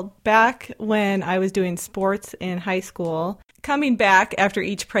 Well, back when I was doing sports in high school, coming back after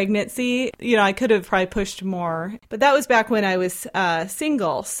each pregnancy, I could have probably pushed more. But that was back when I was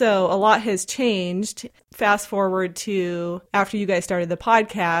single. So a lot has changed. Fast forward to after you guys started the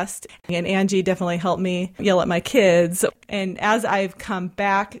podcast, and Angie definitely helped me yell at my kids. And as I've come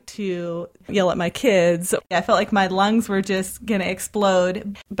back to yell at my kids, I felt like my lungs were just going to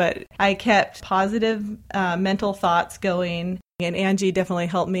explode. But I kept positive mental thoughts going. And Angie definitely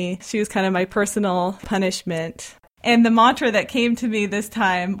helped me. She was kind of my personal punishment. And the mantra that came to me this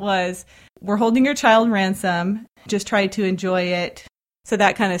time was, we're holding your child ransom. Just try to enjoy it. So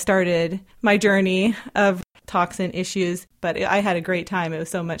that kind of started my journey of toxin issues. But I had a great time. It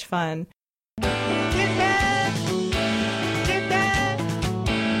was so much fun.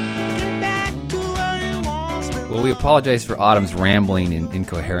 Well, we apologize for Autumn's rambling and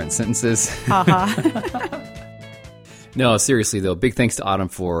incoherent sentences. No, seriously, though, big thanks to Autumn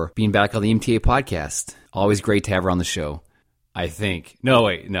for being back on the MTA podcast. Always great to have her on the show, I think. No,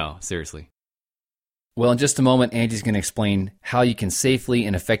 wait, no, seriously. Well, in just a moment, Angie's going to explain how you can safely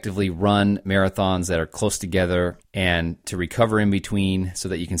and effectively run marathons that are close together and to recover in between so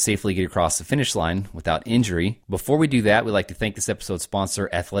that you can safely get across the finish line without injury. Before we do that, we'd like to thank this episode's sponsor,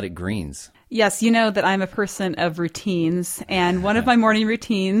 Athletic Greens. Yes, you know that I'm a person of routines, and one of my morning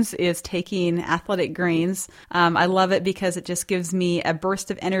routines is taking Athletic Greens. I love it because it just gives me a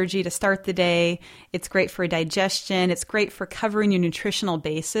burst of energy to start the day. It's great for digestion. It's great for covering your nutritional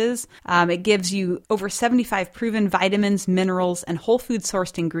bases. It gives you over 75 proven vitamins, minerals, and whole food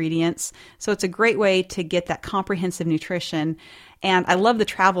sourced ingredients. So it's a great way to get that comprehensive nutrition. And I love the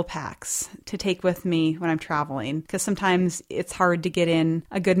travel packs to take with me when I'm traveling because sometimes it's hard to get in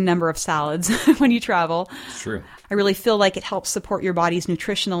a good number of salads when you travel. It's true. I really feel like it helps support your body's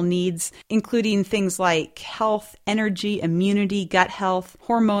nutritional needs, including things like health, energy, immunity, gut health,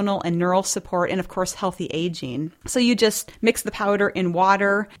 hormonal and neural support, and of course, healthy aging. So you just mix the powder in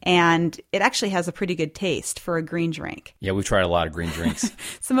water, and it actually has a pretty good taste for a green drink. Yeah, we've tried a lot of green drinks.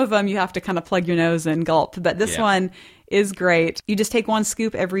 Some of them you have to kind of plug your nose and gulp, but this one is great. You just take one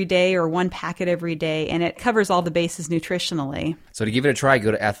scoop every day or one packet every day, and it covers all the bases nutritionally. So to give it a try,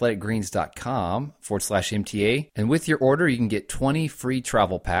 go to athleticgreens.com/MTA. And with your order, you can get 20 free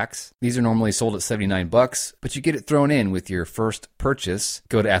travel packs. These are normally sold at $79, but you get it thrown in with your first purchase.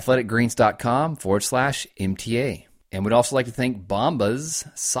 Go to athleticgreens.com/MTA. And we'd also like to thank Bombas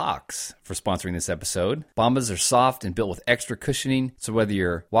Socks for sponsoring this episode. Bombas are soft and built with extra cushioning, so whether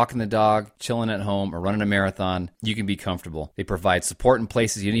you're walking the dog, chilling at home, or running a marathon, you can be comfortable. They provide support in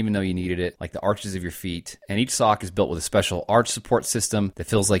places you didn't even know you needed it, like the arches of your feet. And each sock is built with a special arch support system that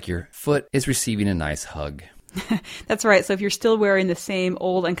feels like your foot is receiving a nice hug. That's right. So if you're still wearing the same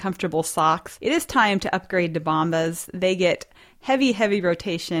old uncomfortable socks, it is time to upgrade to Bombas. They get heavy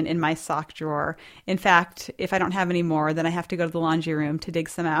rotation in my sock drawer. In fact, if I don't have any more, then I have to go to the laundry room to dig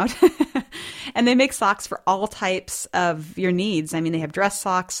some out. And they make socks for all types of your needs. I mean, they have dress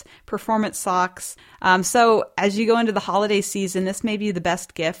socks, performance socks. So as you go into the holiday season, this may be the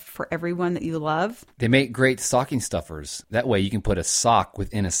best gift for everyone that you love. They make great stocking stuffers. That way you can put a sock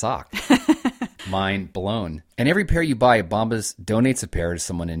within a sock. Mind blown. And every pair you buy, Bombas donates a pair to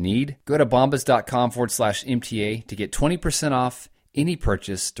someone in need. Go to bombas.com/MTA to get 20% off any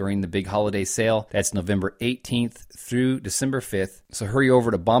purchase during the big holiday sale. That's November 18th through December 5th. So hurry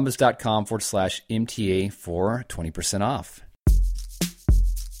over to bombas.com/MTA for 20% off.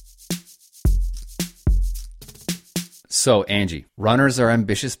 So, Angie, runners are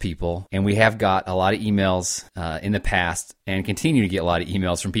ambitious people, and we have got a lot of emails in the past and continue to get a lot of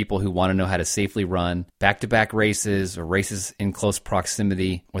emails from people who want to know how to safely run back-to-back races or races in close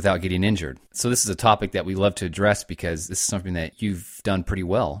proximity without getting injured. So this is a topic that we love to address because this is something that you've done pretty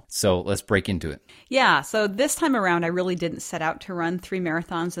well. So let's break into it. Yeah, so this time around, I really didn't set out to run 3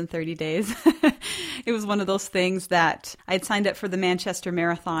 marathons in 30 days. It was one of those things that I'd signed up for the Manchester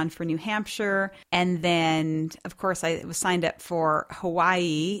Marathon for New Hampshire. And then, of course, I was signed up for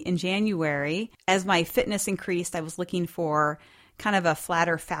Hawaii in January. As my fitness increased, I was looking for kind of a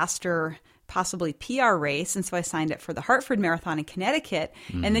flatter, faster, possibly PR race. And so I signed up for the Hartford Marathon in Connecticut.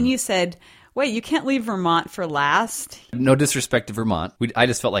 Mm-hmm. And then you said, wait, you can't leave Vermont for last. No disrespect to Vermont. I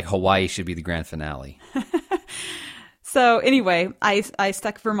just felt like Hawaii should be the grand finale. So anyway, I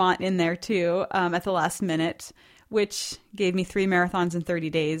stuck Vermont in there too at the last minute, which gave me 3 marathons in 30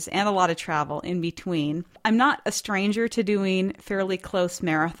 days and a lot of travel in between. I'm not a stranger to doing fairly close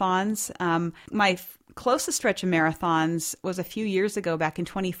marathons. My closest stretch of marathons was a few years ago, back in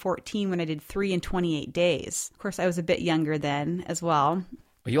 2014, when I did 3 in 28 days. Of course, I was a bit younger then as well.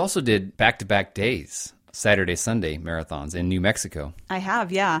 Well, you also did back-to-back days, Saturday, Sunday marathons in New Mexico. I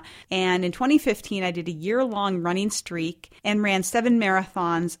have, yeah. And in 2015, I did a year-long running streak and ran 7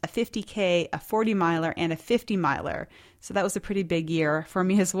 marathons, a 50K, a 40-miler, and a 50-miler. So that was a pretty big year for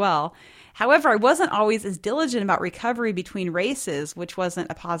me as well. However, I wasn't always as diligent about recovery between races, which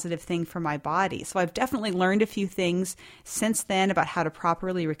wasn't a positive thing for my body. So I've definitely learned a few things since then about how to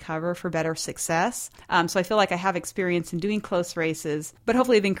properly recover for better success. So I feel like I have experience in doing close races, but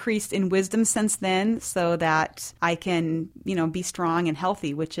hopefully I've increased in wisdom since then so that I can, be strong and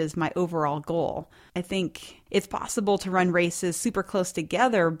healthy, which is my overall goal. I think it's possible to run races super close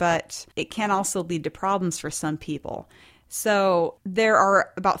together, but it can also lead to problems for some people. So there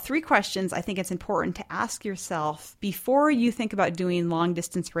are about 3 questions I think it's important to ask yourself before you think about doing long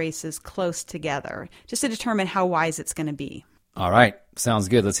distance races close together, just to determine how wise it's going to be. All right. Sounds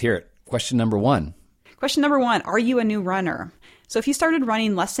good. Let's hear it. Question number 1. Question number 1, are you a new runner? So if you started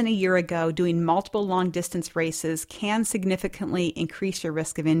running less than a year ago, doing multiple long distance races can significantly increase your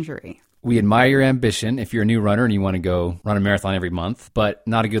risk of injury. We admire your ambition if you're a new runner and you want to go run a marathon every month, but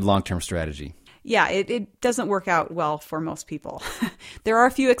not a good long-term strategy. Yeah, it doesn't work out well for most people. There are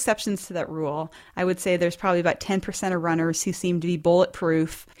a few exceptions to that rule. I would say there's probably about 10% of runners who seem to be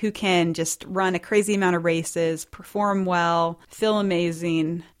bulletproof, who can just run a crazy amount of races, perform well, feel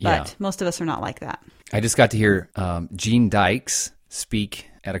amazing, but most of us are not like that. I just got to hear Gene Dykes speak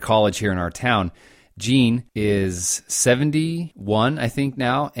at a college here in our town. Gene is 71, I think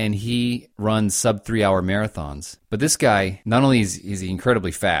now, and he runs sub-3-hour marathons. But this guy, not only is he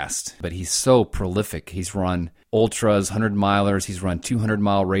incredibly fast, but he's so prolific. He's run ultras, 100-milers, he's run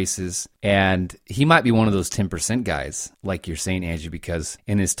 200-mile races, and he might be one of those 10% guys, like you're saying, Angie, because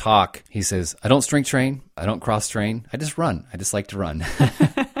in his talk, he says, I don't strength train, I don't cross-train, I just run. I just like to run.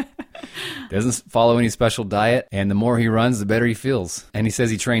 Doesn't follow any special diet, and the more he runs, the better he feels. And he says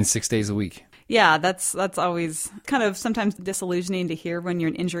he trains 6 days a week. Yeah, that's always kind of sometimes disillusioning to hear when you're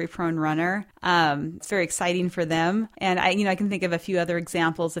an injury-prone runner. It's very exciting for them, and I can think of a few other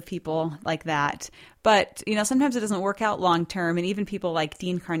examples of people like that. But sometimes it doesn't work out long term, and even people like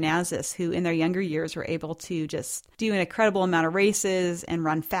Dean Karnazes, who in their younger years were able to just do an incredible amount of races and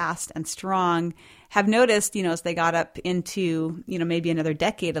run fast and strong, have noticed, as they got up into, maybe another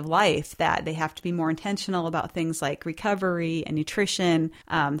decade of life, that they have to be more intentional about things like recovery and nutrition.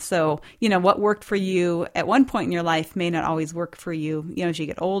 So, what worked for you at one point in your life may not always work for you, as you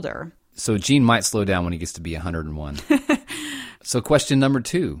get older. So Gene might slow down when he gets to be 101. So question number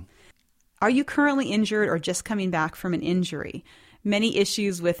 2. Are you currently injured or just coming back from an injury? Many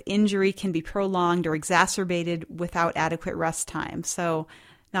issues with injury can be prolonged or exacerbated without adequate rest time. So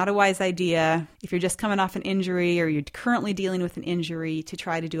not a wise idea if you're just coming off an injury or you're currently dealing with an injury to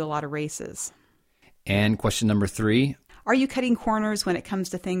try to do a lot of races. And question number 3. Are you cutting corners when it comes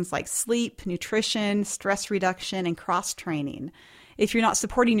to things like sleep, nutrition, stress reduction, and cross-training? If you're not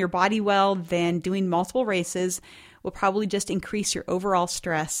supporting your body well, then doing multiple races will probably just increase your overall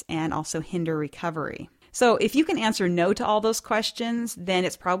stress and also hinder recovery. So if you can answer no to all those questions, then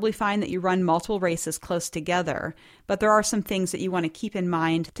it's probably fine that you run multiple races close together. But there are some things that you want to keep in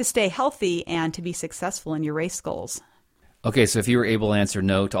mind to stay healthy and to be successful in your race goals. Okay, so if you were able to answer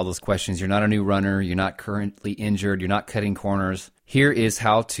no to all those questions, you're not a new runner, you're not currently injured, you're not cutting corners, here is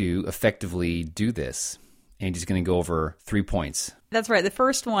how to effectively do this. Angie's going to go over 3 points. That's right. The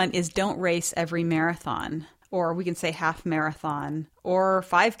first one is don't race every marathon, or we can say half marathon, or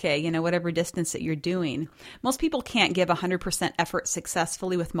 5K, whatever distance that you're doing. Most people can't give 100% effort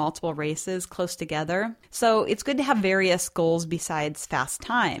successfully with multiple races close together. So it's good to have various goals besides fast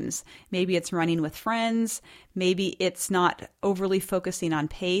times. Maybe it's running with friends. Maybe it's not overly focusing on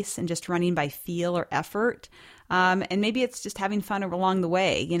pace and just running by feel or effort. And maybe it's just having fun along the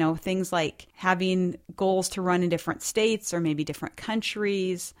way, things like having goals to run in different states or maybe different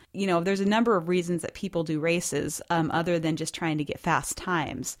countries. There's a number of reasons that people do races other than just trying to get fast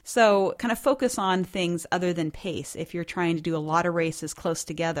times. So kind of focus on things other than pace if you're trying to do a lot of races close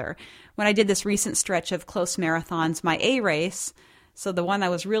together. When I did this recent stretch of close marathons, my A race, so the one I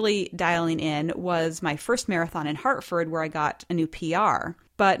was really dialing in, was my first marathon in Hartford where I got a new PR.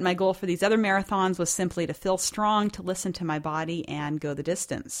 But my goal for these other marathons was simply to feel strong, to listen to my body, and go the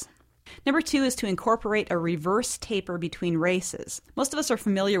distance. Number 2 is to incorporate a reverse taper between races. Most of us are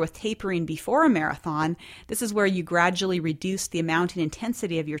familiar with tapering before a marathon. This is where you gradually reduce the amount and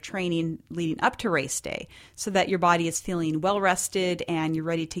intensity of your training leading up to race day so that your body is feeling well rested and you're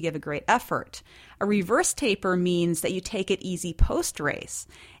ready to give a great effort. A reverse taper means that you take it easy post-race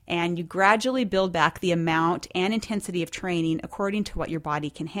and you gradually build back the amount and intensity of training according to what your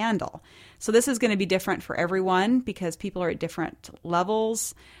body can handle. So this is going to be different for everyone because people are at different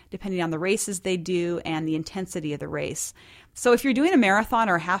levels depending on the races they do and the intensity of the race. So if you're doing a marathon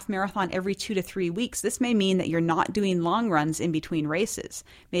or a half marathon every 2 to 3 weeks, this may mean that you're not doing long runs in between races,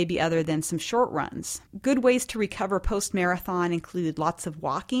 maybe other than some short runs. Good ways to recover post-marathon include lots of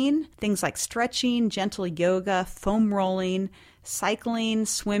walking, things like stretching, gentle yoga, foam rolling, cycling,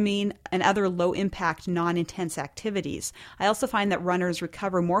 swimming, and other low-impact, non-intense activities. I also find that runners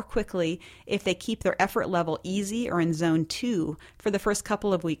recover more quickly if they keep their effort level easy or in zone 2 for the first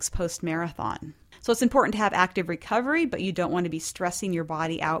couple of weeks post-marathon. So it's important to have active recovery, but you don't want to be stressing your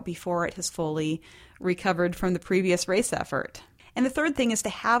body out before it has fully recovered from the previous race effort. And the third thing is to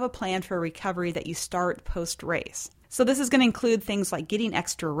have a plan for recovery that you start post-race. So this is going to include things like getting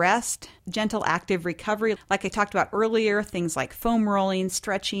extra rest, gentle active recovery, like I talked about earlier, things like foam rolling,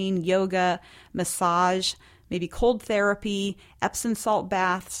 stretching, yoga, massage, maybe cold therapy, Epsom salt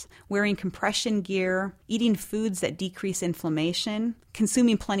baths, wearing compression gear, eating foods that decrease inflammation,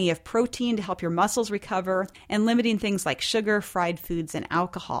 consuming plenty of protein to help your muscles recover, and limiting things like sugar, fried foods, and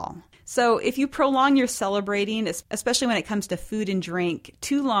alcohol. So if you prolong your celebrating, especially when it comes to food and drink,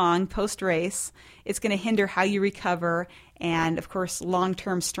 too long post-race, it's going to hinder how you recover and, of course,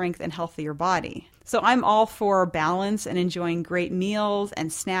 long-term strength and health of your body. So I'm all for balance and enjoying great meals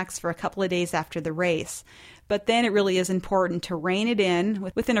and snacks for a couple of days after the race. But then it really is important to rein it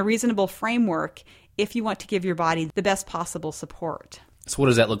in within a reasonable framework if you want to give your body the best possible support. So what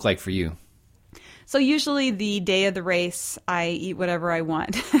does that look like for you? So usually the day of the race, I eat whatever I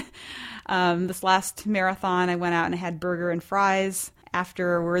want. This last marathon, I went out and I had burger and fries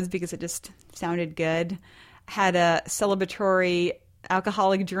afterwards because it just sounded good. I had a celebratory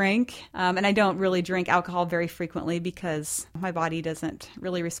alcoholic drink, and I don't really drink alcohol very frequently because my body doesn't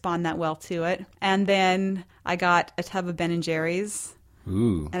really respond that well to it. And then I got a tub of Ben & Jerry's.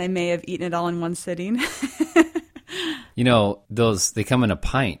 Ooh. And I may have eaten it all in one sitting. You know, they come in a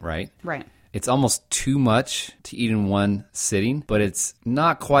pint, right? Right. It's almost too much to eat in one sitting, but it's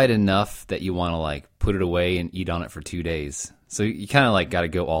not quite enough that you want to like put it away and eat on it for 2 days. So you kind of like got to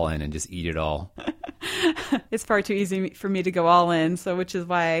go all in and just eat it all. It's far too easy for me to go all in, so which is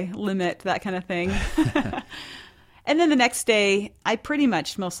why I limit that kind of thing. And then the next day, I pretty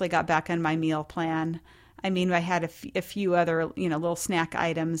much mostly got back on my meal plan. I mean, I had a few other, little snack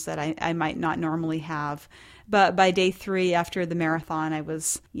items that I might not normally have. But by day 3 after the marathon, I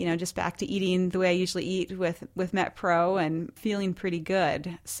was, just back to eating the way I usually eat with MetPro and feeling pretty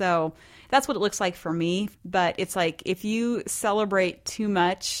good. So that's what it looks like for me. But it's like if you celebrate too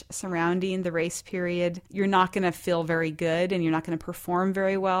much surrounding the race period, you're not going to feel very good and you're not going to perform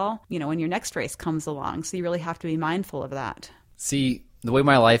very well, when your next race comes along. So you really have to be mindful of that. See, the way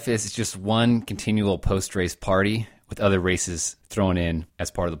my life is, it's just one continual post-race party with other races thrown in as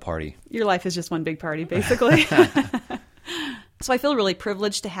part of the party. Your life is just one big party, basically. So I feel really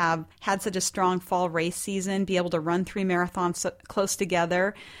privileged to have had such a strong fall race season, be able to run 3 marathons so close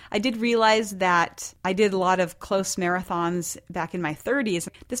together. I did realize that I did a lot of close marathons back in my 30s.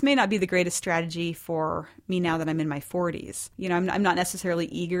 This may not be the greatest strategy for me now that I'm in my 40s. I'm not necessarily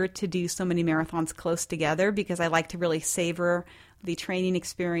eager to do so many marathons close together because I like to really savor the training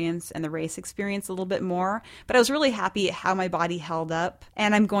experience and the race experience a little bit more. But I was really happy at how my body held up.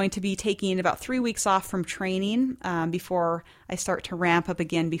 And I'm going to be taking about 3 weeks off from training before I start to ramp up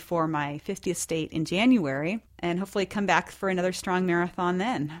again before my 50th state in January, and hopefully come back for another strong marathon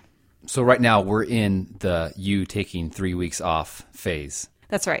then. So right now we're in the you taking 3 weeks off phase.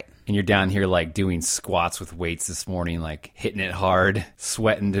 That's right. And you're down here like doing squats with weights this morning, like hitting it hard,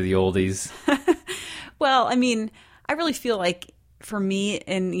 sweating to the oldies. Well, I mean, I really feel like for me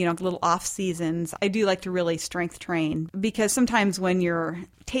in, little off seasons, I do like to really strength train because sometimes when you're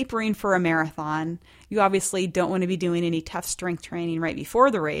tapering for a marathon, you obviously don't want to be doing any tough strength training right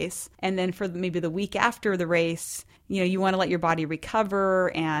before the race. And then for maybe the week after the race, you want to let your body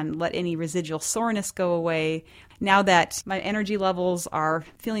recover and let any residual soreness go away. Now that my energy levels are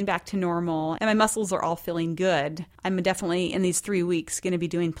feeling back to normal and my muscles are all feeling good, I'm definitely in these 3 weeks going to be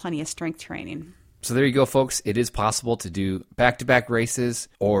doing plenty of strength training. So there you go, folks. It is possible to do back-to-back races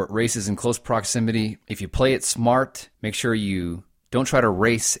or races in close proximity. If you play it smart, make sure you don't try to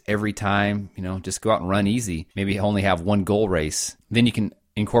race every time. Just go out and run easy. Maybe only have one goal race. Then you can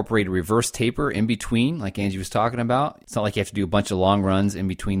incorporate a reverse taper in between, like Angie was talking about. It's not like you have to do a bunch of long runs in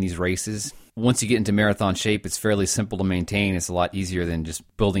between these races. Once you get into marathon shape, it's fairly simple to maintain. It's a lot easier than just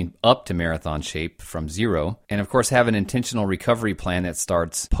building up to marathon shape from zero. And of course, have an intentional recovery plan that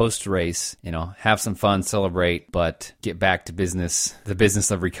starts post-race. Have some fun, celebrate, but get back to business, the business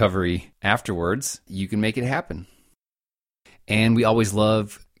of recovery afterwards. You can make it happen. And we always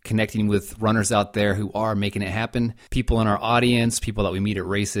love connecting with runners out there who are making it happen, people in our audience, people that we meet at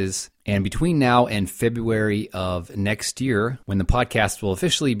races. And between now and February of next year, when the podcast will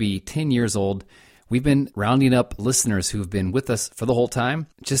officially be 10 years old, we've been rounding up listeners who've been with us for the whole time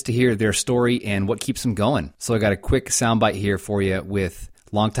just to hear their story and what keeps them going. So I got a quick soundbite here for you with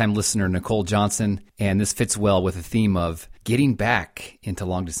longtime listener Nicole Johnson, and this fits well with the theme of getting back into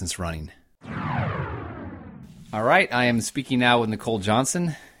long-distance running. All right, I am speaking now with Nicole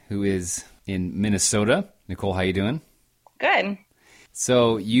Johnson, who is in Minnesota. Nicole, how you doing? Good.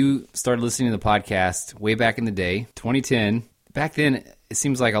 So you started listening to the podcast way back in the day, 2010. Back then, it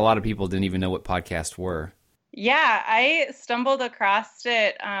seems like a lot of people didn't even know what podcasts were. Yeah, I stumbled across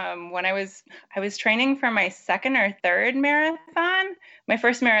it when I was training for my second or third marathon. My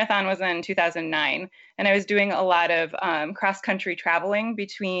first marathon was in 2009, and I was doing a lot of cross-country traveling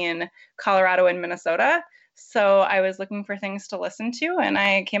between Colorado and Minnesota. So I was looking for things to listen to, and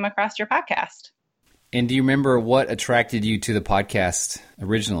I came across your podcast. And do you remember what attracted you to the podcast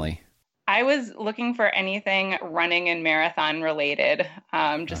originally? I was looking for anything running and marathon related,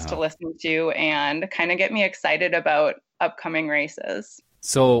 just to listen to and kind of get me excited about upcoming races.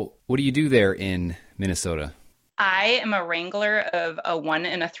 So what do you do there in Minnesota? I am a wrangler of a 1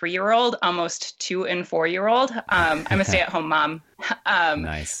 and a 3-year-old, almost 2 and 4-year-old. I'm a stay-at-home mom.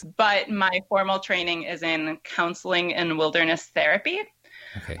 Nice. But my formal training is in counseling and wilderness therapy.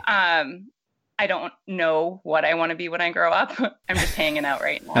 Okay. I don't know what I want to be when I grow up. I'm just hanging out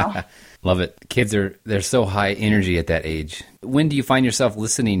right now. Love it. Kids they're so high energy at that age. When do you find yourself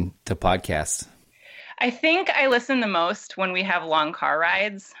listening to podcasts? I think I listen the most when we have long car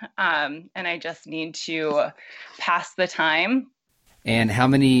rides, and I just need to pass the time. And how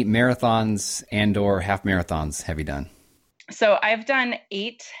many marathons and or half marathons have you done? So I've done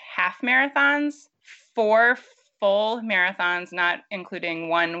 8 half marathons, 4 full marathons, not including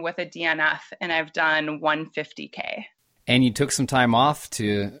one with a DNF, and I've done 1 50K. And you took some time off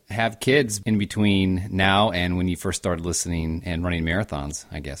to have kids in between now and when you first started listening and running marathons,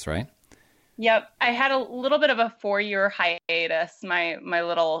 I guess, right? Yep. I had a little bit of a 4-year hiatus.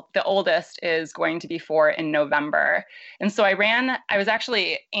 The oldest is going to be 4 in November. And so I was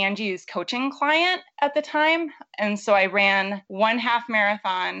actually Angie's coaching client at the time. And so I ran 1 half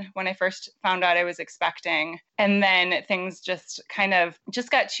marathon when I first found out I was expecting. And then things just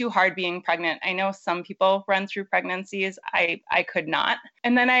got too hard being pregnant. I know some people run through pregnancies. I could not.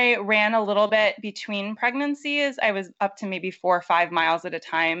 And then I ran a little bit between pregnancies. I was up to maybe 4 or 5 miles at a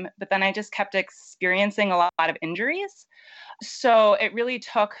time, but then I just kept experiencing a lot of injuries. So it really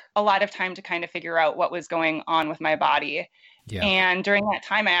took a lot of time to kind of figure out what was going on with my body. Yeah. And during that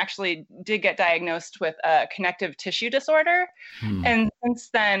time, I actually did get diagnosed with a connective tissue disorder. And since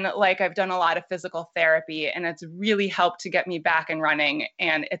then, I've done a lot of physical therapy, and it's really helped to get me back and running.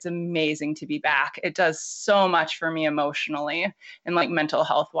 And it's amazing to be back. It does so much for me emotionally and mental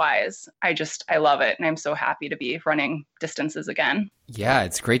health wise. I love it. And I'm so happy to be running distances again. Yeah,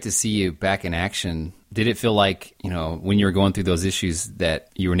 it's great to see you back in action. Did it feel like, when you were going through those issues that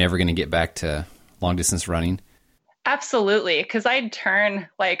you were never going to get back to long distance running? Absolutely. Because I'd turn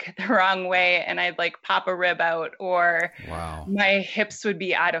the wrong way and I'd pop a rib out, or my hips would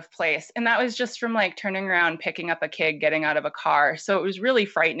be out of place. And that was just from turning around, picking up a kid, getting out of a car. So it was really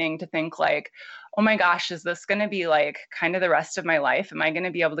frightening to think oh my gosh, is this going to be kind of the rest of my life? Am I going to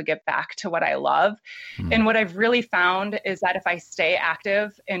be able to get back to what I love? And what I've really found is that if I stay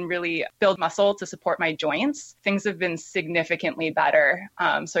active and really build muscle to support my joints, things have been significantly better.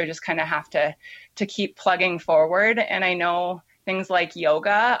 So I just kind of have to keep plugging forward. And I know things like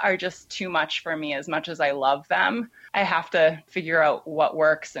yoga are just too much for me. As much as I love them, I have to figure out what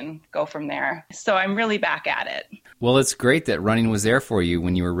works and go from there. So I'm really back at it. Well, it's great that running was there for you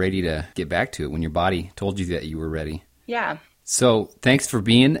when you were ready to get back to it, when your body told you that you were ready. Yeah. So thanks for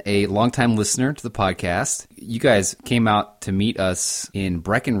being a longtime listener to the podcast. You guys came out to meet us in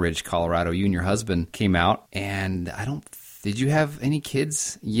Breckenridge, Colorado. You and your husband came out, and did you have any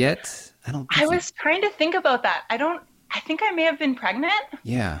kids yet? I was trying to think about that. I think I may have been pregnant.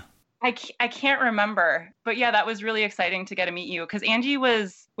 Yeah. I can't remember. But yeah, that was really exciting to get to meet you. Because Angie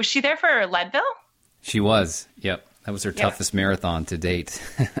was she there for Leadville? She was. Yep. That was her toughest marathon to date.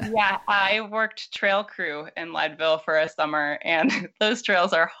 Yeah. I worked trail crew in Leadville for a summer, and those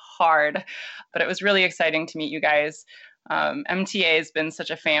trails are hard. But it was really exciting to meet you guys. MTA has been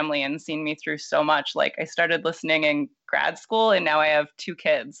such a family and seen me through so much. I started listening in grad school, and now I have 2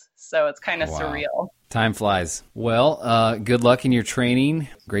 kids. So it's kind of surreal. Time flies. Well, good luck in your training.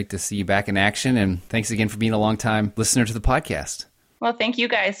 Great to see you back in action. And thanks again for being a longtime listener to the podcast. Well, thank you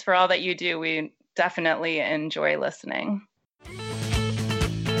guys for all that you do. We definitely enjoy listening.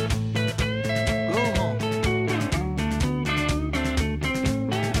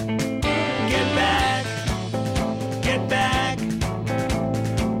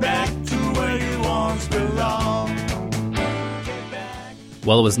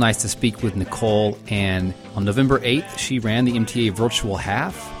 Well, it was nice to speak with Nicole, and on November 8th, she ran the MTA Virtual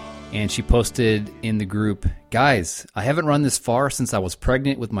Half, and she posted in the group, "Guys, I haven't run this far since I was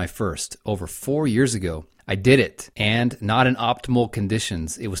pregnant with my first, over 4 years ago. I did it, and not in optimal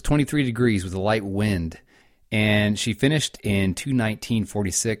conditions. It was 23 degrees with a light wind, and she finished in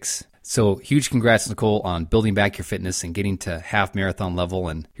 2:19:46. So huge congrats, Nicole, on building back your fitness and getting to half marathon level,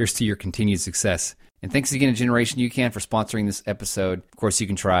 and here's to your continued success. And thanks again to Generation UCAN for sponsoring this episode. Of course, you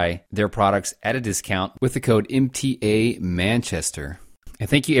can try their products at a discount with the code MTA Manchester. And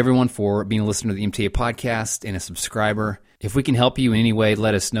thank you, everyone, for being a listener to the MTA podcast and a subscriber. If we can help you in any way,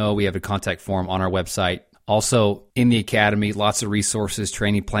 let us know. We have a contact form on our website. Also, in the Academy, lots of resources,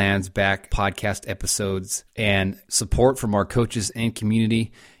 training plans, back podcast episodes, and support from our coaches and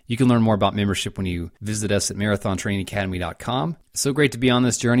community. You can learn more about membership when you visit us at marathontrainingacademy.com. It's so great to be on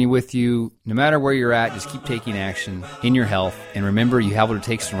this journey with you. No matter where you're at, just keep taking action in your health. And remember, you have what it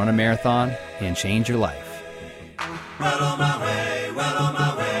takes to run a marathon and change your life.